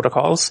on the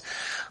protocols.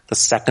 The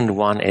second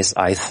one is,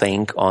 I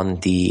think, on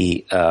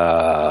the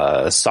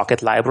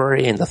socket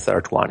library, and the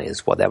third one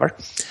is whatever.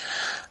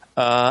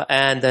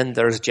 And then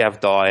there's Jeff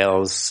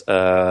Doyle's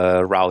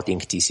routing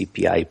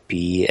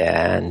TCP/IP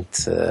and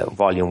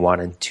volume 1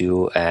 and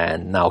 2,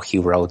 and now he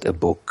wrote a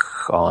book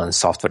on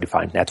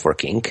software-defined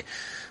networking.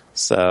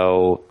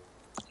 So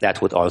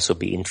that would also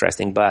be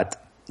interesting.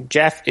 But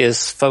Jeff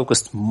is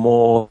focused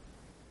more,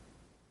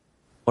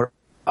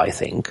 I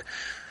think.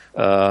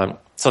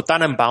 So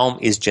Tannenbaum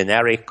is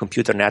generic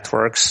computer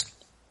networks.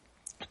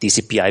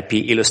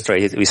 TCP/IP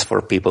Illustrated is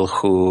for people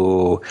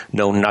who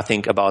know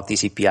nothing about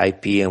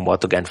TCP/IP and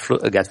want to get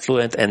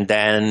fluent. And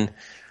then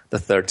the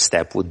third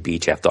step would be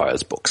Jeff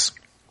Doyle's books.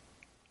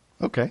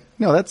 Okay.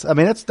 No, that's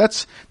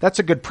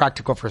a good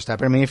practical first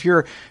step. I mean, if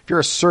you're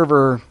a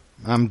server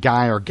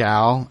guy or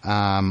gal,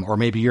 or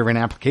maybe you're an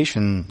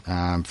application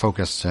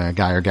focused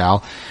guy or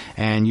gal,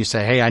 and you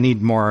say, hey, I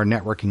need more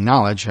networking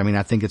knowledge. I mean,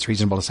 I think it's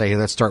reasonable to say, hey,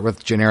 let's start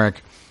with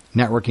generic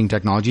networking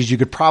technologies. You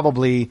could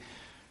probably,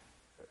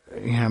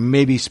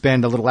 maybe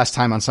spend a little less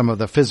time on some of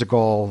the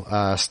physical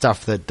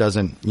stuff that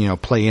doesn't,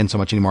 play in so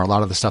much anymore. A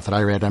lot of the stuff that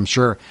I read, I'm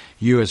sure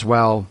you as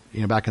well,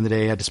 back in the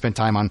day had to spend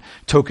time on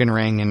token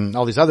ring and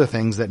all these other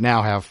things that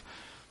now have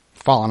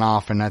fallen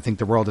off, and I think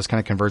the world has kind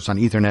of converged on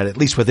Ethernet, at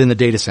least within the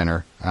data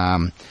center.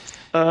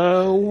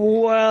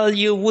 Well,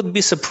 you would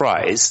be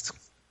surprised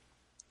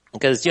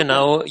because,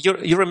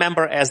 you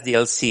remember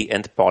SDLC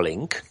and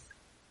Polink.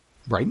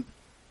 Right.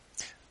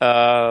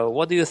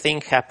 What do you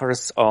think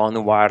happens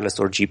on wireless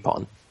or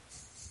GPON?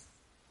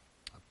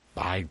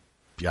 I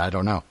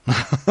don't know.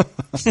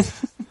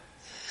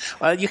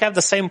 Well, you have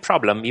the same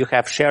problem. You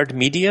have shared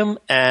medium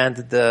and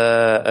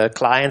the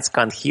clients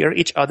can't hear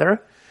each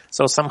other.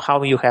 So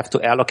somehow you have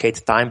to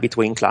allocate time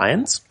between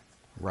clients.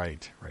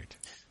 Right.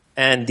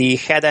 And the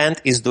head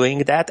end is doing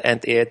that, and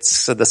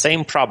it's the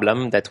same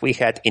problem that we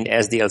had in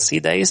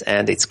SDLC days,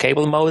 and it's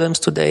cable modems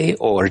today,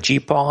 or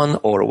GPON,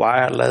 or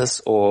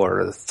wireless,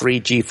 or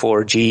 3G,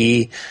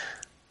 4G.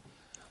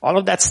 All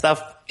of that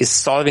stuff is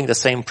solving the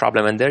same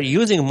problem, and they're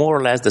using more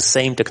or less the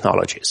same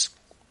technologies.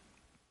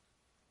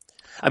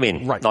 I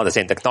mean, right. Not the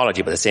same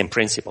technology, but the same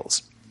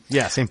principles.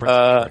 Yeah, same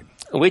principles. Right.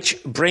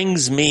 Which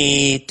brings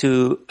me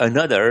to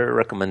another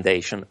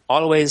recommendation.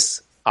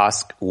 Always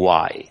ask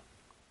why.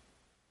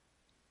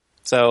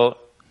 So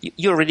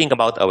you're reading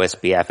about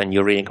OSPF and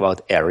you're reading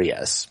about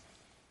areas.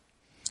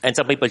 And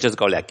some people just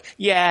go like,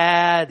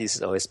 yeah, this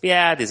is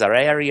OSPF, these are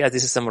areas,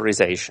 this is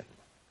summarization.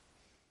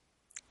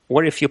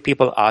 Very few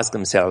people ask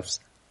themselves,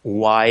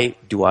 why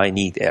do I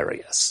need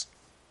areas?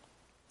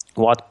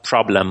 What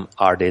problem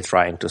are they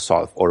trying to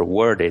solve, or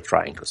were they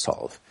trying to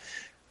solve?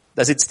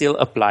 Does it still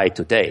apply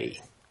today?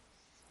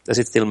 Does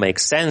it still make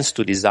sense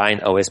to design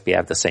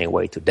OSPF the same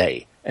way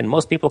today? And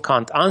most people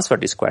can't answer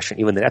this question,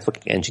 even the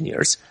networking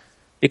engineers,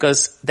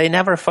 because they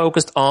never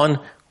focused on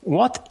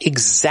what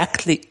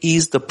exactly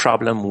is the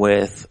problem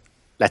with,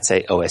 let's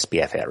say,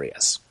 OSPF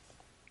areas.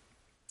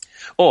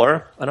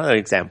 Or, another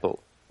example,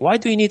 why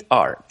do you need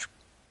ARP?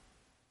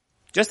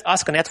 Just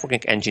ask a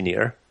networking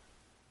engineer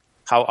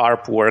how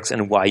ARP works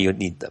and why you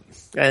need them.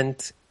 And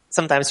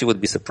sometimes you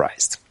would be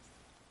surprised.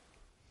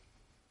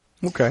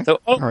 Okay. So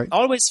all right.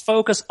 Always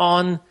focus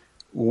on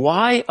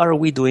why are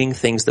we doing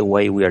things the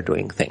way we are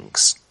doing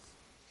things.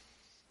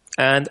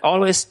 And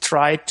always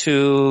try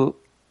to,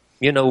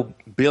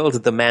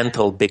 build the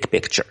mental big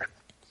picture.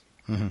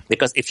 Mm-hmm.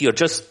 Because if you're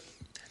just,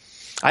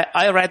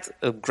 I read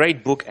a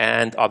great book,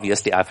 and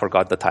obviously I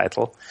forgot the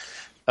title.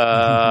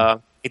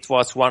 It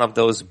was one of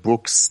those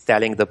books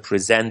telling the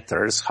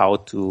presenters how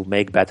to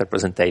make better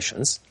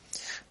presentations.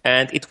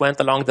 And it went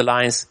along the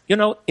lines,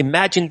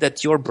 imagine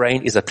that your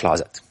brain is a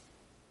closet.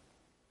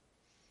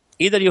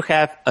 Either you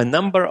have a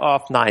number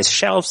of nice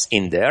shelves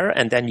in there,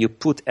 and then you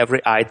put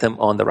every item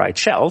on the right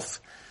shelf.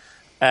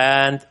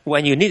 And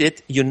when you need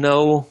it, you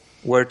know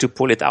where to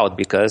pull it out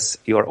because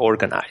you're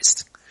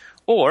organized.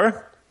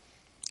 Or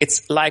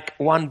it's like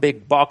one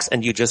big box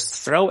and you just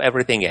throw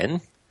everything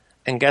in.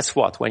 And guess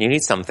what? When you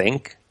need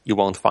something, you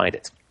won't find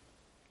it.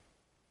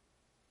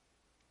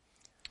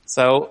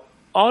 So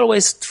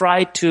always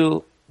try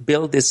to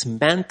build this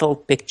mental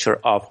picture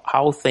of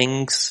how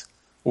things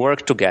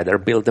work together,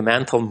 build a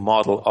mental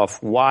model of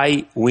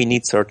why we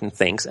need certain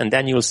things, and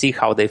then you'll see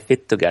how they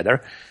fit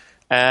together.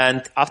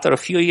 And after a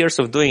few years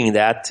of doing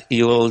that,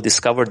 you will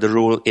discover the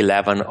rule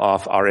 11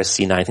 of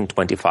RSC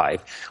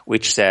 1925,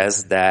 which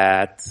says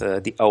that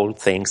the old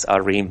things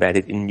are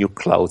re-embedded in new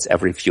clothes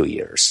every few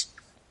years.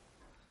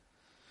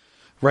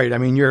 Right. I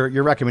mean,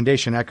 your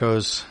recommendation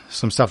echoes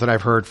some stuff that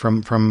I've heard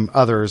from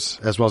others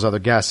as well as other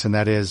guests, and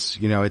that is,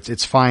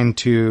 it's fine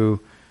to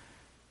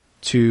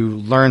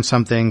learn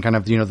something kind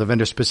of, the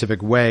vendor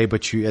specific way,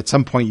 but at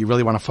some point you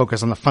really want to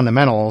focus on the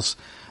fundamentals,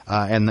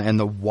 and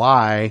the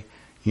why,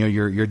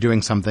 you're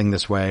doing something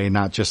this way,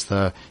 not just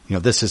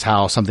this is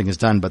how something is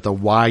done, but the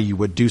why you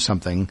would do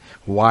something,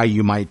 why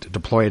you might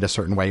deploy it a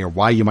certain way, or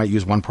why you might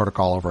use one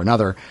protocol over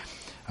another.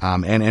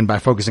 And by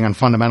focusing on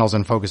fundamentals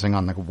and focusing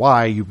on the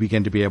why, you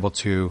begin to be able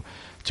to,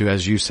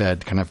 as you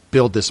said, kind of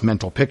build this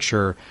mental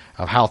picture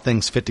of how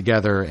things fit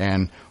together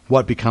and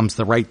what becomes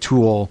the right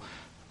tool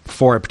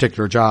for a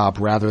particular job,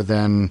 rather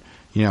than,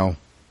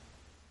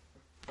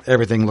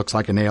 everything looks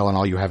like a nail and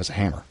all you have is a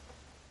hammer.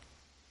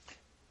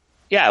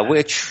 Yeah,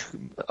 which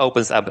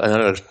opens up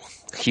another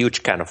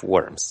huge can of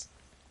worms.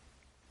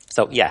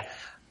 So yeah,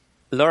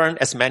 learn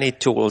as many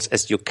tools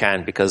as you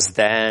can, because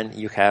then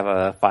you have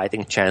a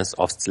fighting chance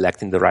of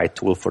selecting the right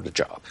tool for the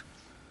job.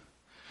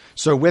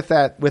 So with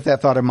that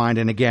thought in mind,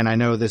 and again, I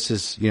know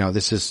let's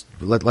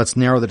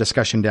narrow the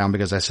discussion down,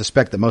 because I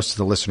suspect that most of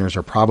the listeners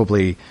are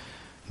probably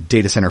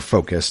data center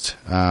focused.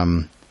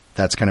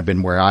 That's kind of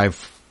been where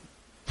I've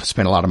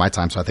spent a lot of my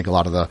time. So I think a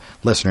lot of the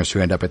listeners who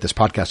end up at this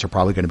podcast are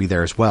probably going to be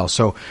there as well.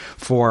 So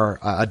for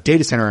a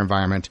data center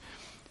environment,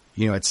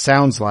 it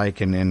sounds like,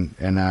 and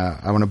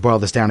I want to boil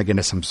this down again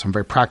to some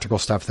very practical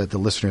stuff that the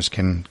listeners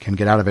can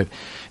get out of it.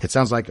 It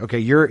sounds like, okay,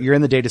 you're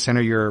in the data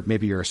center.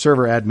 Maybe you're a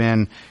server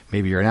admin,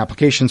 maybe you're an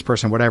applications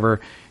person,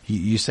 whatever.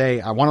 You say,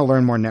 I want to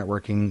learn more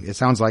networking. It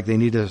sounds like they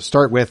need to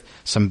start with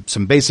some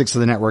basics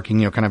of the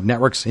networking, kind of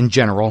networks in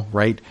general,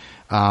 right?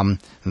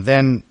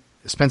 Then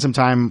spend some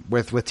time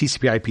with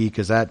TCP/IP,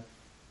 because that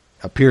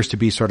appears to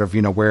be sort of,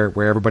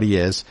 where everybody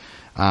is.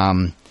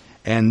 And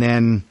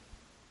then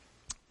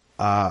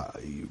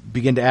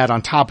begin to add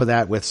on top of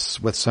that with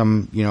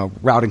some,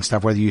 routing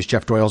stuff, whether you use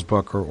Jeff Doyle's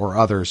book or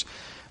others.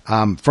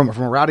 From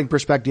a routing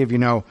perspective,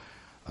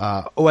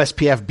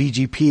 OSPF,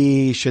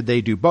 BGP, should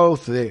they do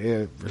both?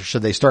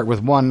 Should they start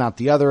with one, not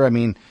the other? I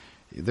mean,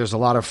 there's a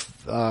lot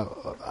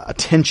of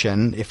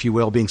attention, if you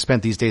will, being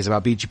spent these days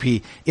about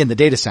BGP in the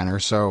data center.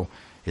 So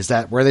is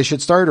that where they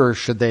should start, or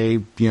should they,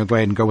 go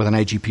ahead and go with an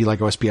IGP like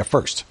OSPF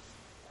first?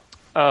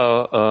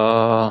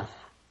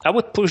 I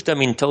would push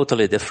them in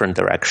totally different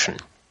direction.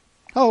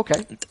 Oh,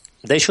 okay.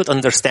 They should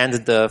understand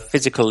the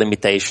physical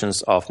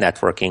limitations of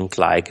networking,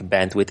 like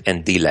bandwidth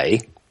and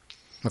delay.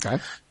 Okay.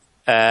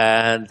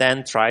 And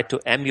then try to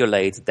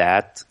emulate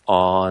that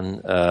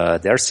on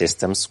their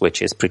systems,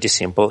 which is pretty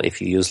simple.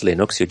 If you use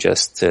Linux, you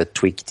just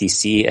tweak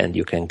TC and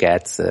you can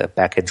get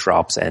packet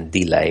drops and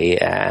delay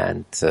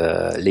and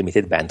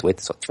limited bandwidth,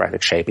 so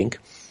traffic shaping.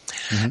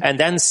 Mm-hmm. And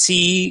then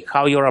see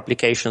how your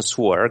applications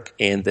work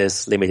in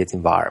this limited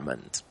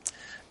environment.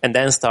 And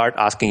then start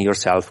asking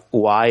yourself,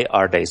 why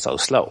are they so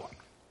slow?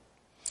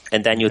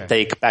 And then you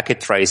take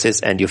packet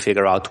traces and you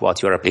figure out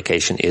what your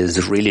application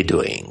is really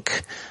doing.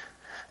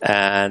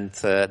 And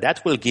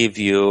that will give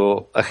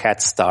you a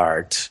head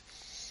start,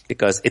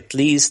 because at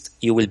least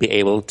you will be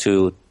able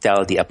to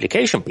tell the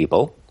application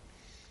people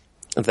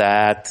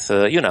that,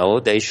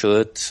 they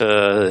should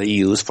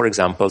use, for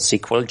example,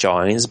 SQL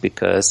joins,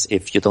 because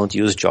if you don't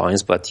use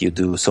joins but you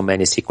do so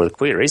many SQL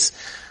queries,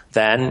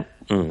 then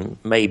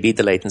maybe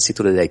the latency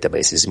to the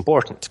database is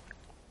important.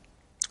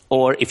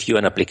 Or if you're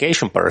an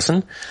application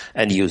person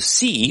and you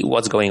see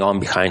what's going on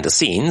behind the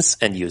scenes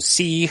and you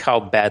see how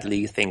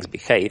badly things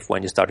behave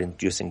when you start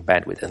introducing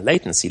bandwidth and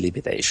latency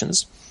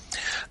limitations,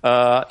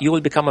 you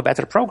will become a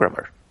better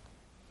programmer,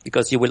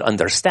 because you will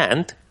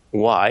understand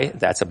why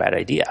that's a bad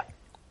idea.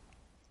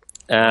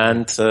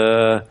 And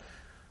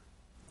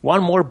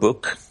one more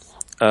book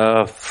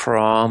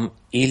from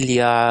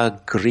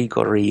Ilya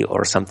Grigory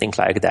or something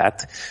like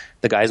that.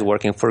 The guy's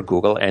working for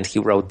Google, and he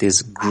wrote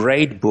this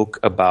great book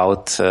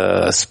about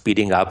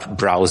speeding up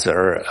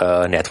browser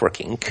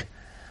networking.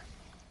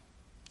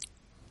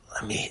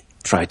 Let me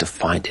try to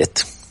find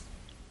it.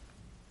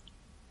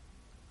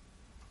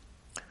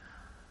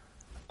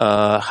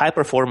 High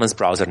performance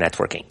browser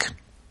networking.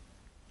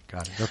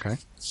 Got it. Okay.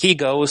 He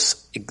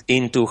goes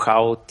into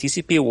how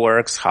TCP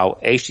works, how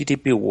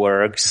HTTP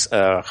works,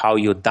 how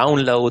you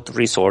download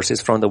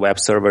resources from the web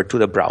server to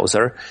the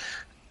browser,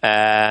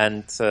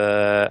 and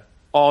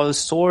all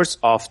sorts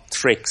of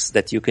tricks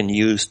that you can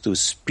use to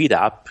speed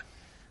up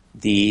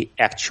the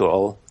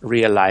actual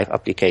real-life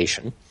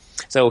application.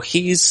 So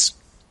his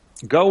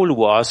goal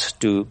was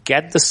to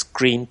get the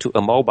screen to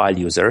a mobile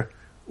user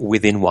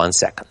within 1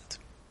 second.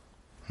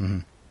 Mm-hmm.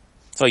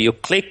 So you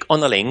click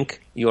on a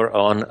link, you're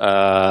on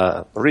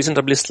a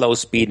reasonably slow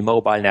speed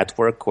mobile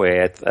network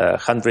with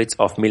hundreds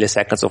of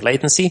milliseconds of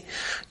latency.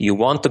 You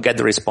want to get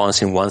the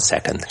response in 1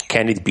 second.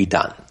 Can it be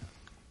done?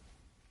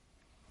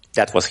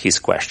 That was his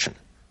question.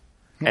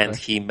 Okay. And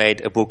he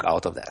made a book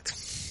out of that.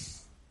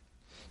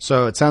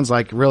 So it sounds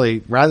like,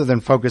 really, rather than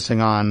focusing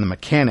on the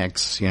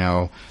mechanics,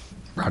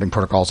 routing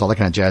protocols, all that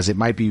kind of jazz, it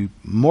might be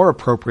more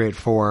appropriate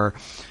for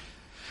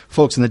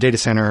folks in the data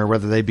center,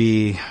 whether they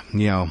be,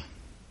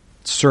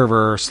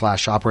 server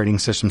 / operating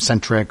system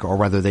centric, or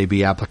whether they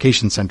be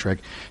application centric,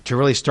 to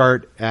really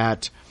start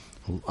at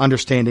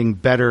understanding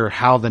better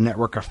how the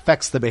network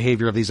affects the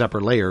behavior of these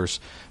upper layers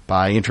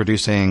by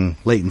introducing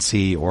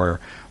latency or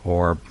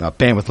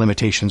bandwidth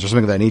limitations or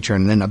something of that nature,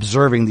 and then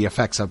observing the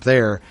effects up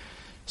there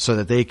so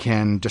that they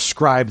can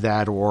describe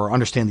that or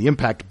understand the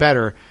impact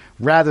better,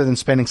 rather than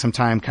spending some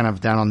time kind of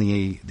down on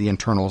the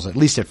internals, at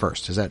least at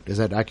first. Is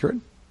that accurate?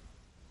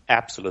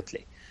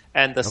 Absolutely.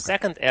 And the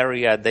second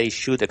area they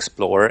should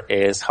explore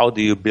is, how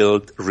do you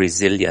build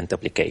resilient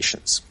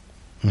applications?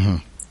 Mm-hmm.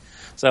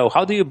 So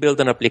how do you build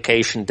an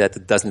application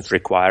that doesn't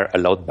require a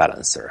load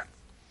balancer?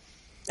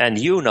 And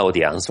you know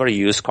the answer.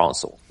 You use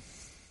console.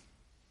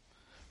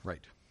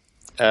 Right.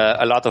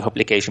 A lot of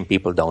application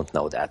people don't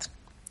know that.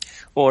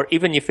 Or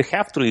even if you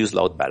have to use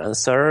load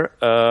balancer,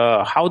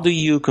 how do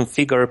you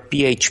configure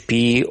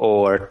PHP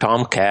or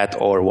Tomcat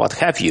or what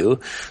have you,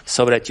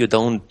 so that you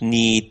don't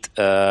need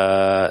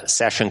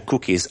session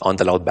cookies on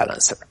the load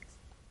balancer?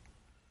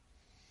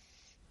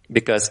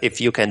 Because if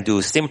you can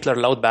do simpler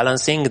load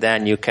balancing,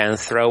 then you can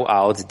throw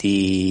out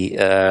the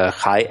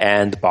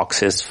high-end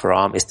boxes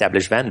from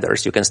established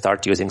vendors. You can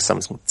start using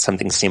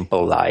something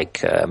simple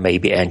like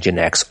maybe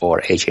Nginx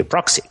or HA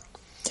proxy.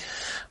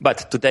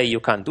 But today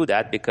you can't do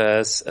that,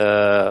 because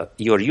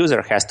your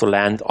user has to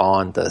land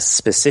on the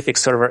specific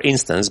server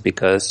instance,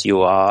 because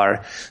you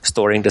are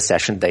storing the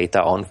session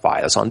data on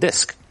files on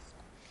disk.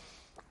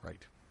 Right.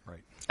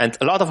 And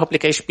a lot of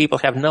application people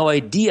have no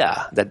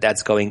idea that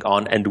that's going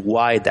on and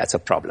why that's a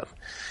problem.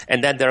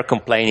 And then they're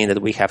complaining that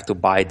we have to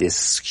buy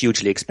these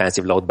hugely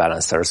expensive load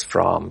balancers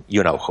from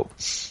you-know-who.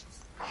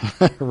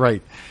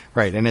 Right.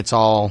 And it's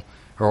all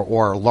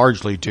or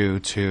largely due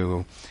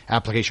to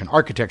application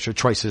architecture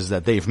choices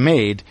that they've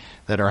made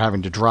that are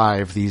having to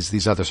drive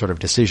these other sort of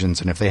decisions.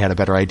 And if they had a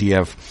better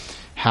idea of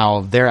how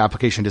their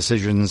application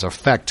decisions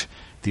affect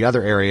the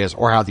other areas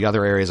or how the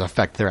other areas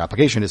affect their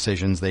application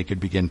decisions, they could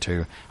begin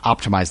to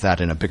optimize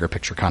that in a bigger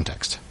picture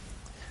context.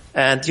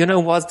 And you know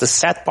what's the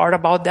sad part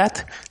about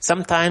that?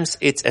 Sometimes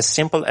it's as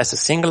simple as a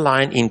single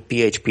line in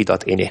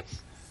php.ini.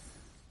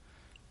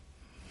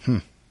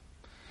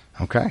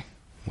 Okay.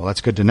 Well,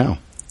 that's good to know.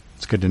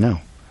 It's good to know.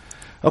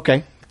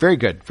 Okay. Very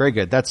good. Very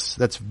good. That's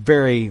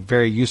very,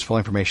 very useful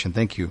information.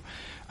 Thank you.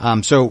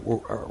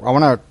 So I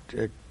want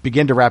to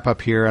begin to wrap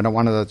up here. I don't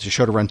want the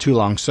show to run too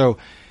long. So,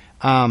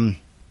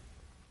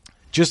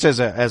 just as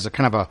a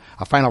kind of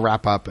a final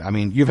wrap up, I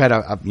mean, you've had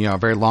a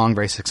very long,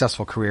 very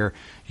successful career.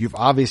 You've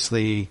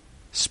obviously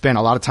spent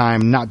a lot of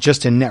time not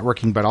just in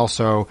networking, but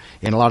also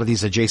in a lot of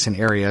these adjacent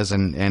areas.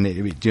 And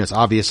it's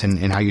obvious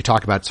in how you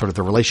talk about sort of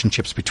the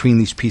relationships between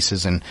these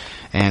pieces and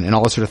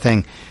all that sort of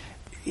thing.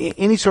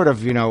 Any sort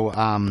of,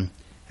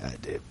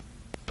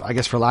 I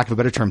guess for lack of a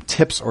better term,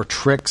 tips or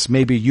tricks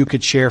maybe you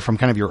could share from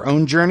kind of your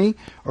own journey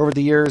over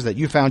the years that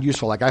you found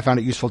useful? Like I found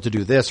it useful to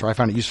do this, or I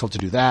found it useful to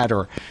do that,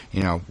 or,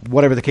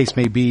 whatever the case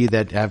may be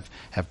that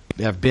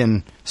have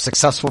been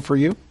successful for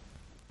you?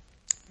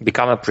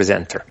 Become a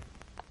presenter.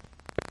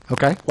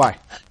 Okay. Why?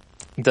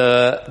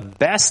 The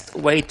best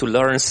way to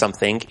learn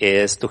something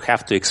is to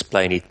have to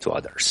explain it to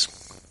others.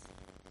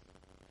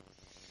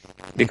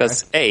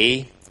 Because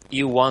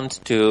you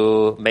want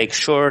to make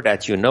sure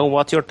that you know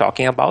what you're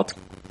talking about.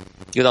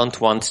 You don't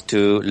want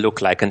to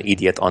look like an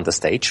idiot on the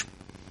stage.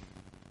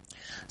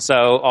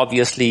 So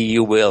obviously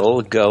you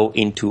will go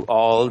into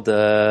all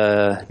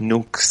the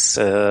nooks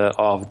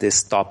of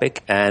this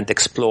topic and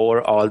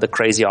explore all the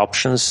crazy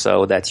options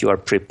so that you are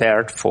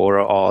prepared for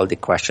all the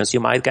questions you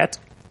might get.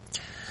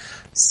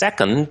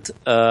 Second,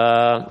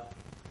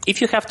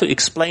 if you have to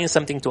explain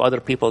something to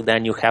other people,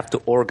 then you have to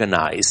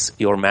organize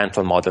your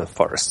mental model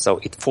first. So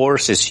it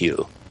forces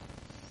you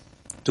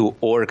to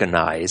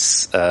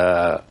organize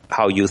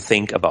how you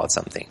think about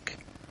something.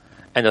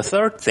 And the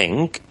third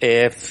thing,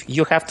 if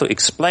you have to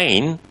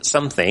explain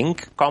something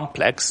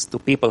complex to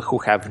people who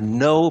have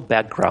no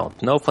background,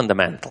 no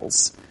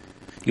fundamentals,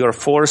 you're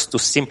forced to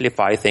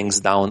simplify things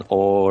down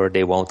or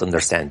they won't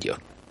understand you.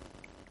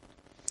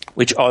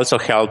 Which also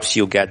helps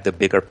you get the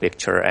bigger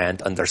picture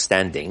and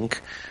understanding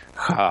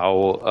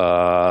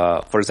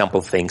how, for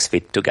example, things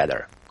fit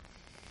together.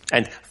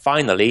 And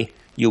finally,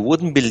 you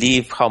wouldn't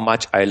believe how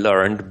much I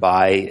learned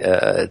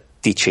by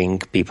teaching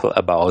people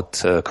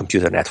about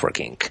computer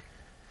networking.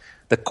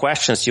 The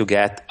questions you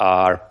get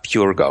are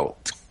pure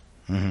gold.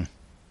 Mm-hmm.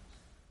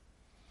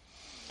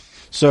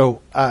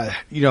 So,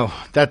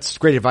 that's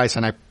great advice,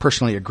 and I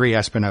personally agree.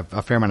 I spent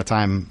a fair amount of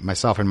time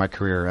myself in my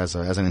career as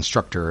an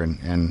instructor,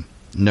 and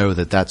know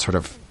that sort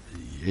of,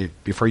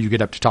 before you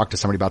get up to talk to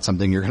somebody about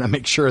something, you're going to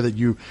make sure that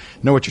you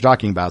know what you're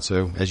talking about.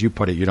 So, as you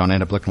put it, you don't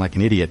end up looking like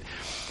an idiot.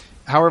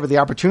 However, the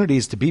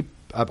opportunities to be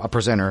a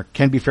presenter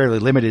can be fairly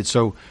limited.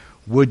 So,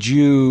 would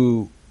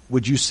you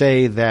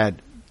say that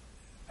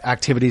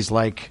activities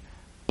like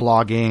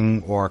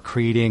blogging or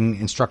creating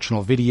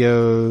instructional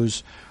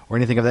videos or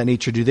anything of that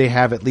nature, do they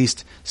have at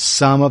least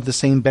some of the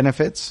same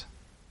benefits?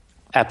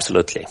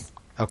 Absolutely.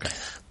 Okay.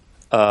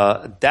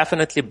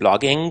 Definitely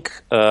blogging.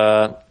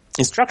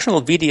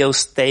 Instructional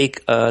videos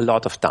take a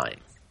lot of time.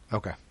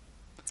 Okay.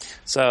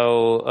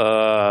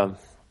 So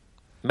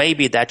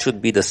maybe that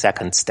should be the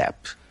second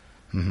step.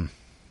 Mm-hmm.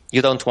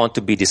 You don't want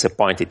to be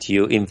disappointed.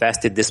 You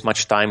invested this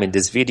much time in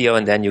this video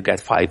and then you get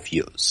 5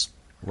 views.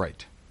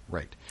 Right.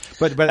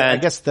 But I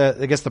guess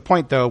the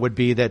point though would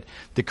be that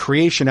the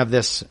creation of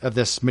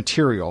this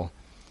material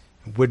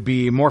would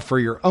be more for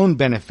your own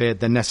benefit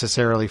than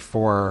necessarily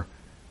for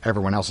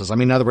everyone else's. I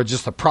mean, in other words,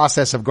 just the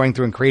process of going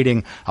through and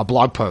creating a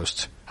blog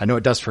post. I know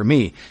it does for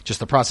me. Just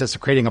the process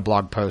of creating a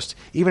blog post,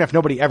 even if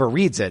nobody ever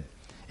reads it,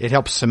 it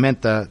helps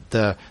cement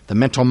the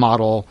mental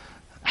model,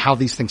 how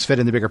these things fit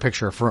in the bigger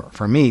picture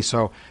for me.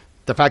 So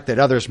the fact that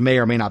others may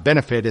or may not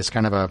benefit is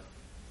kind of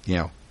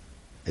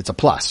it's a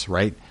plus,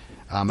 right?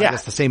 I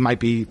guess the same might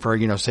be for,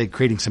 say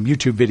creating some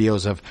YouTube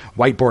videos of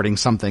whiteboarding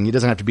something. It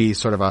doesn't have to be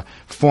sort of a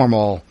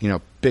formal,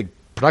 big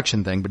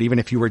production thing, but even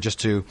if you were just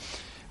to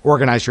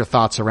organize your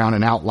thoughts around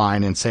an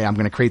outline and say, I'm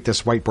going to create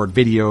this whiteboard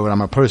video and I'm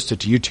going to post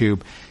it to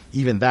YouTube,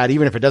 even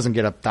if it doesn't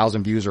get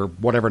 1,000 views or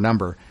whatever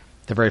number,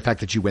 the very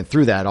fact that you went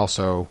through that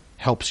also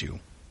helps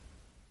you.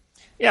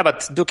 Yeah,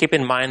 but do keep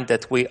in mind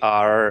that we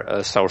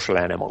are social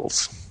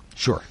animals.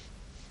 Sure.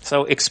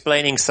 So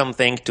explaining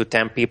something to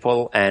 10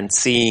 people and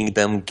seeing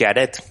them get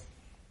it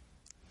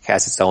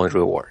has its own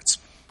rewards.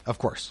 Of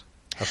course.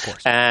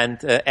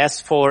 And as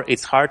for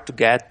it's hard to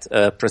get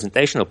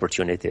presentation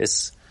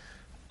opportunities,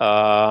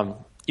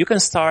 you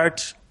can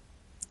start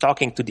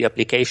talking to the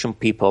application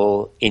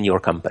people in your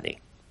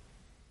company.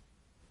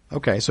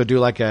 Okay, so do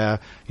like a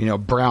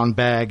brown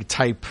bag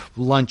type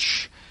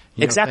lunch.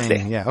 Exactly.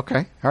 Thing. Yeah.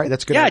 Okay. All right.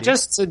 That's good. Yeah.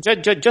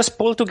 Idea. Just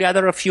pull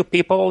together a few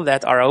people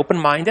that are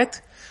open-minded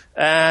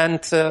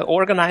and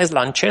organize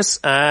lunches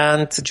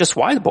and just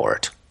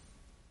whiteboard.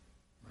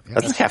 Yeah,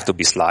 doesn't have to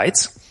be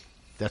slides.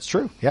 That's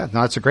true. Yeah,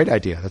 no, that's a great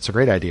idea. That's a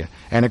great idea.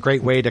 And a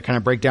great way to kind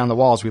of break down the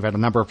walls. We've had a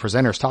number of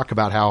presenters talk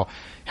about how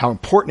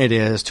important it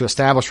is to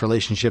establish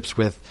relationships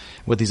with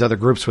these other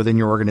groups within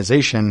your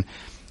organization.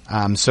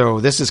 So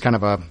this is kind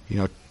of a,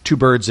 two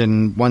birds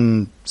in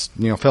one,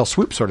 fell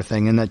swoop sort of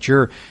thing, in that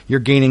you're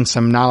gaining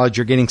some knowledge,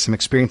 you're gaining some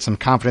experience, some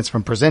confidence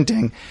from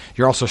presenting.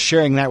 You're also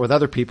sharing that with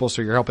other people,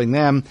 so you're helping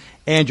them,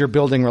 and you're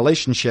building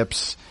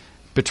relationships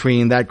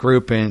between that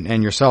group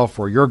and yourself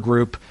or your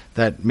group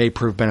that may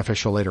prove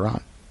beneficial later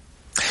on.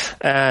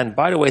 And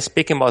by the way,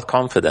 speaking about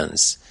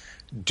confidence,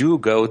 do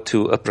go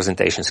to a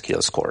presentation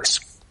skills course.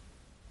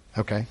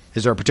 Okay.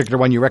 Is there a particular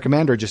one you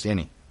recommend, or just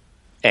any?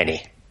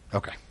 Any.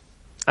 Okay.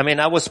 I mean,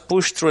 I was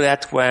pushed through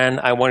that when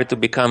I wanted to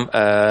become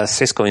a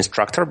Cisco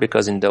instructor,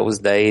 because in those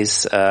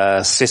days,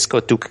 Cisco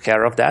took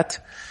care of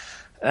that.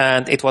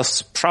 And it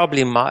was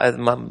probably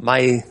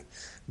my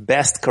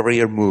best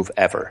career move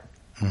ever.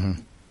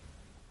 Mm-hmm.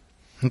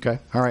 Okay.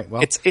 All right.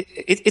 Well,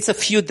 it's a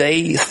few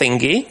day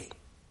thingy,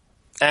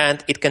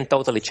 and it can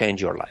totally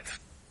change your life.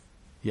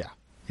 Yeah.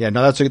 Yeah.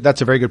 No,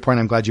 that's a very good point.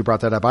 I'm glad you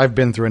brought that up. I've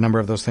been through a number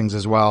of those things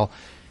as well,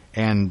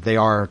 and they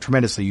are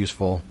tremendously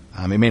useful.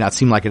 It may not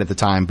seem like it at the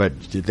time, but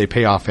they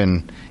pay off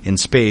in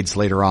spades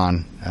later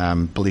on.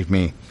 Believe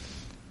me.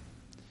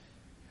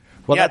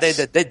 Well, yeah,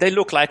 they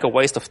look like a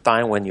waste of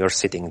time when you're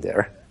sitting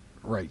there.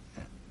 Right.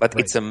 But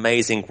It's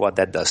amazing what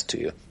that does to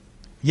you.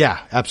 Yeah,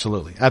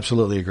 absolutely.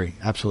 Absolutely agree.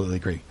 Absolutely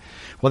agree.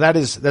 Well,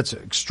 that's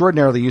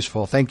extraordinarily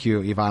useful. Thank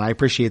you, Ivan. I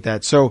appreciate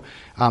that. So,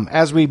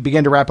 as we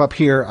begin to wrap up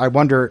here, I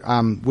wonder,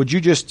 would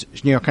you just,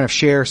 kind of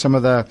share some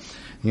of the,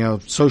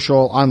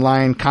 social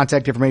online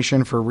contact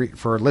information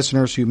for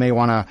listeners who may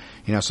want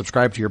to,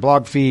 subscribe to your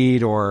blog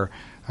feed or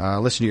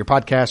listen to your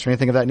podcast or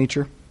anything of that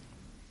nature?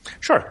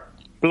 Sure.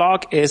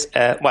 Blog is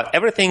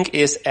everything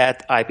is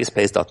at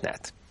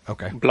ipspace.net.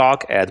 Okay.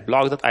 Blog at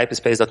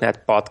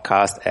blog.ipspace.net,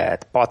 podcast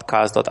at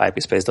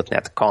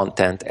podcast.ipspace.net,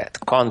 content at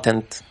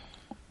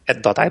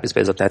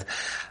content@ipspace.net,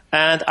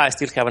 and I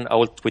still have an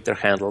old Twitter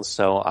handle,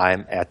 so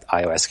I'm at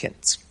iOS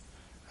Hints.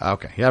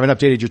 Okay. You haven't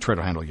updated your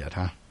Twitter handle yet,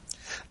 huh?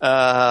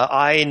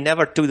 I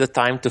never took the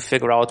time to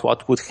figure out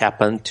what would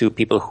happen to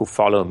people who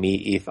follow me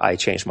if I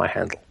change my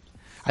handle.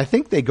 I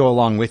think they go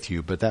along with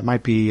you, but that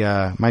might be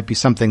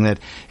something that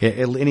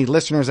any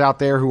listeners out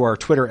there who are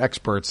Twitter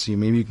experts,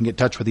 maybe you can get in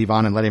touch with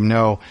Ivan and let him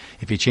know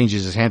if he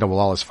changes his handle, will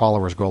all his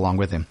followers go along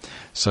with him?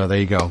 So there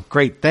you go.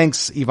 Great.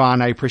 Thanks,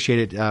 Ivan. I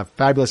appreciate it.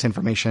 Fabulous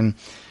information.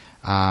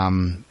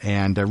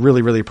 And I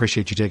really, really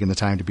appreciate you taking the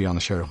time to be on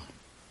the show.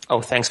 Oh,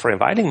 thanks for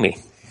inviting me.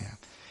 Yeah.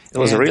 It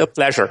was a real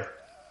pleasure.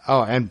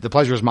 Oh, and the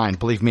pleasure is mine,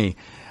 believe me.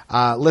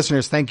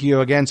 Listeners, thank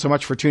you again so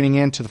much for tuning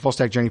in to the Full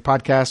Stack Journey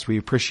podcast. We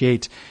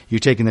appreciate you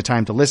taking the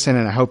time to listen,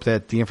 and I hope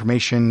that the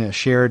information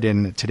shared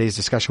in today's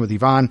discussion with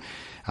Ivan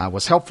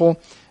was helpful.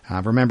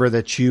 Remember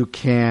that you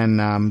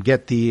can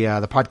get the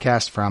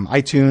podcast from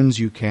iTunes.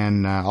 You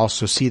can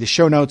also see the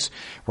show notes,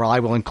 where I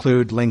will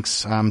include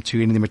links to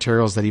any of the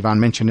materials that Ivan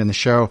mentioned in the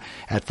show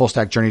at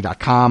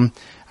fullstackjourney.com.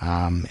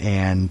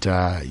 And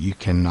you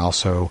can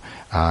also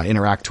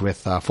interact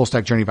with Full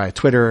Stack Journey via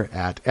Twitter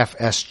at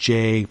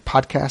FSJ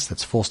Podcast.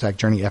 That's Full Stack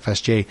Journey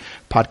FSJ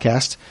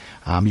Podcast.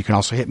 You can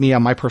also hit me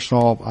on my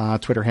personal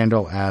Twitter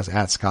handle as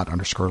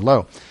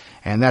 @Scott_Lowe.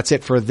 And that's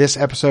it for this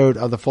episode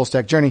of the Full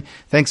Stack Journey.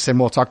 Thanks, and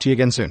we'll talk to you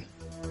again soon.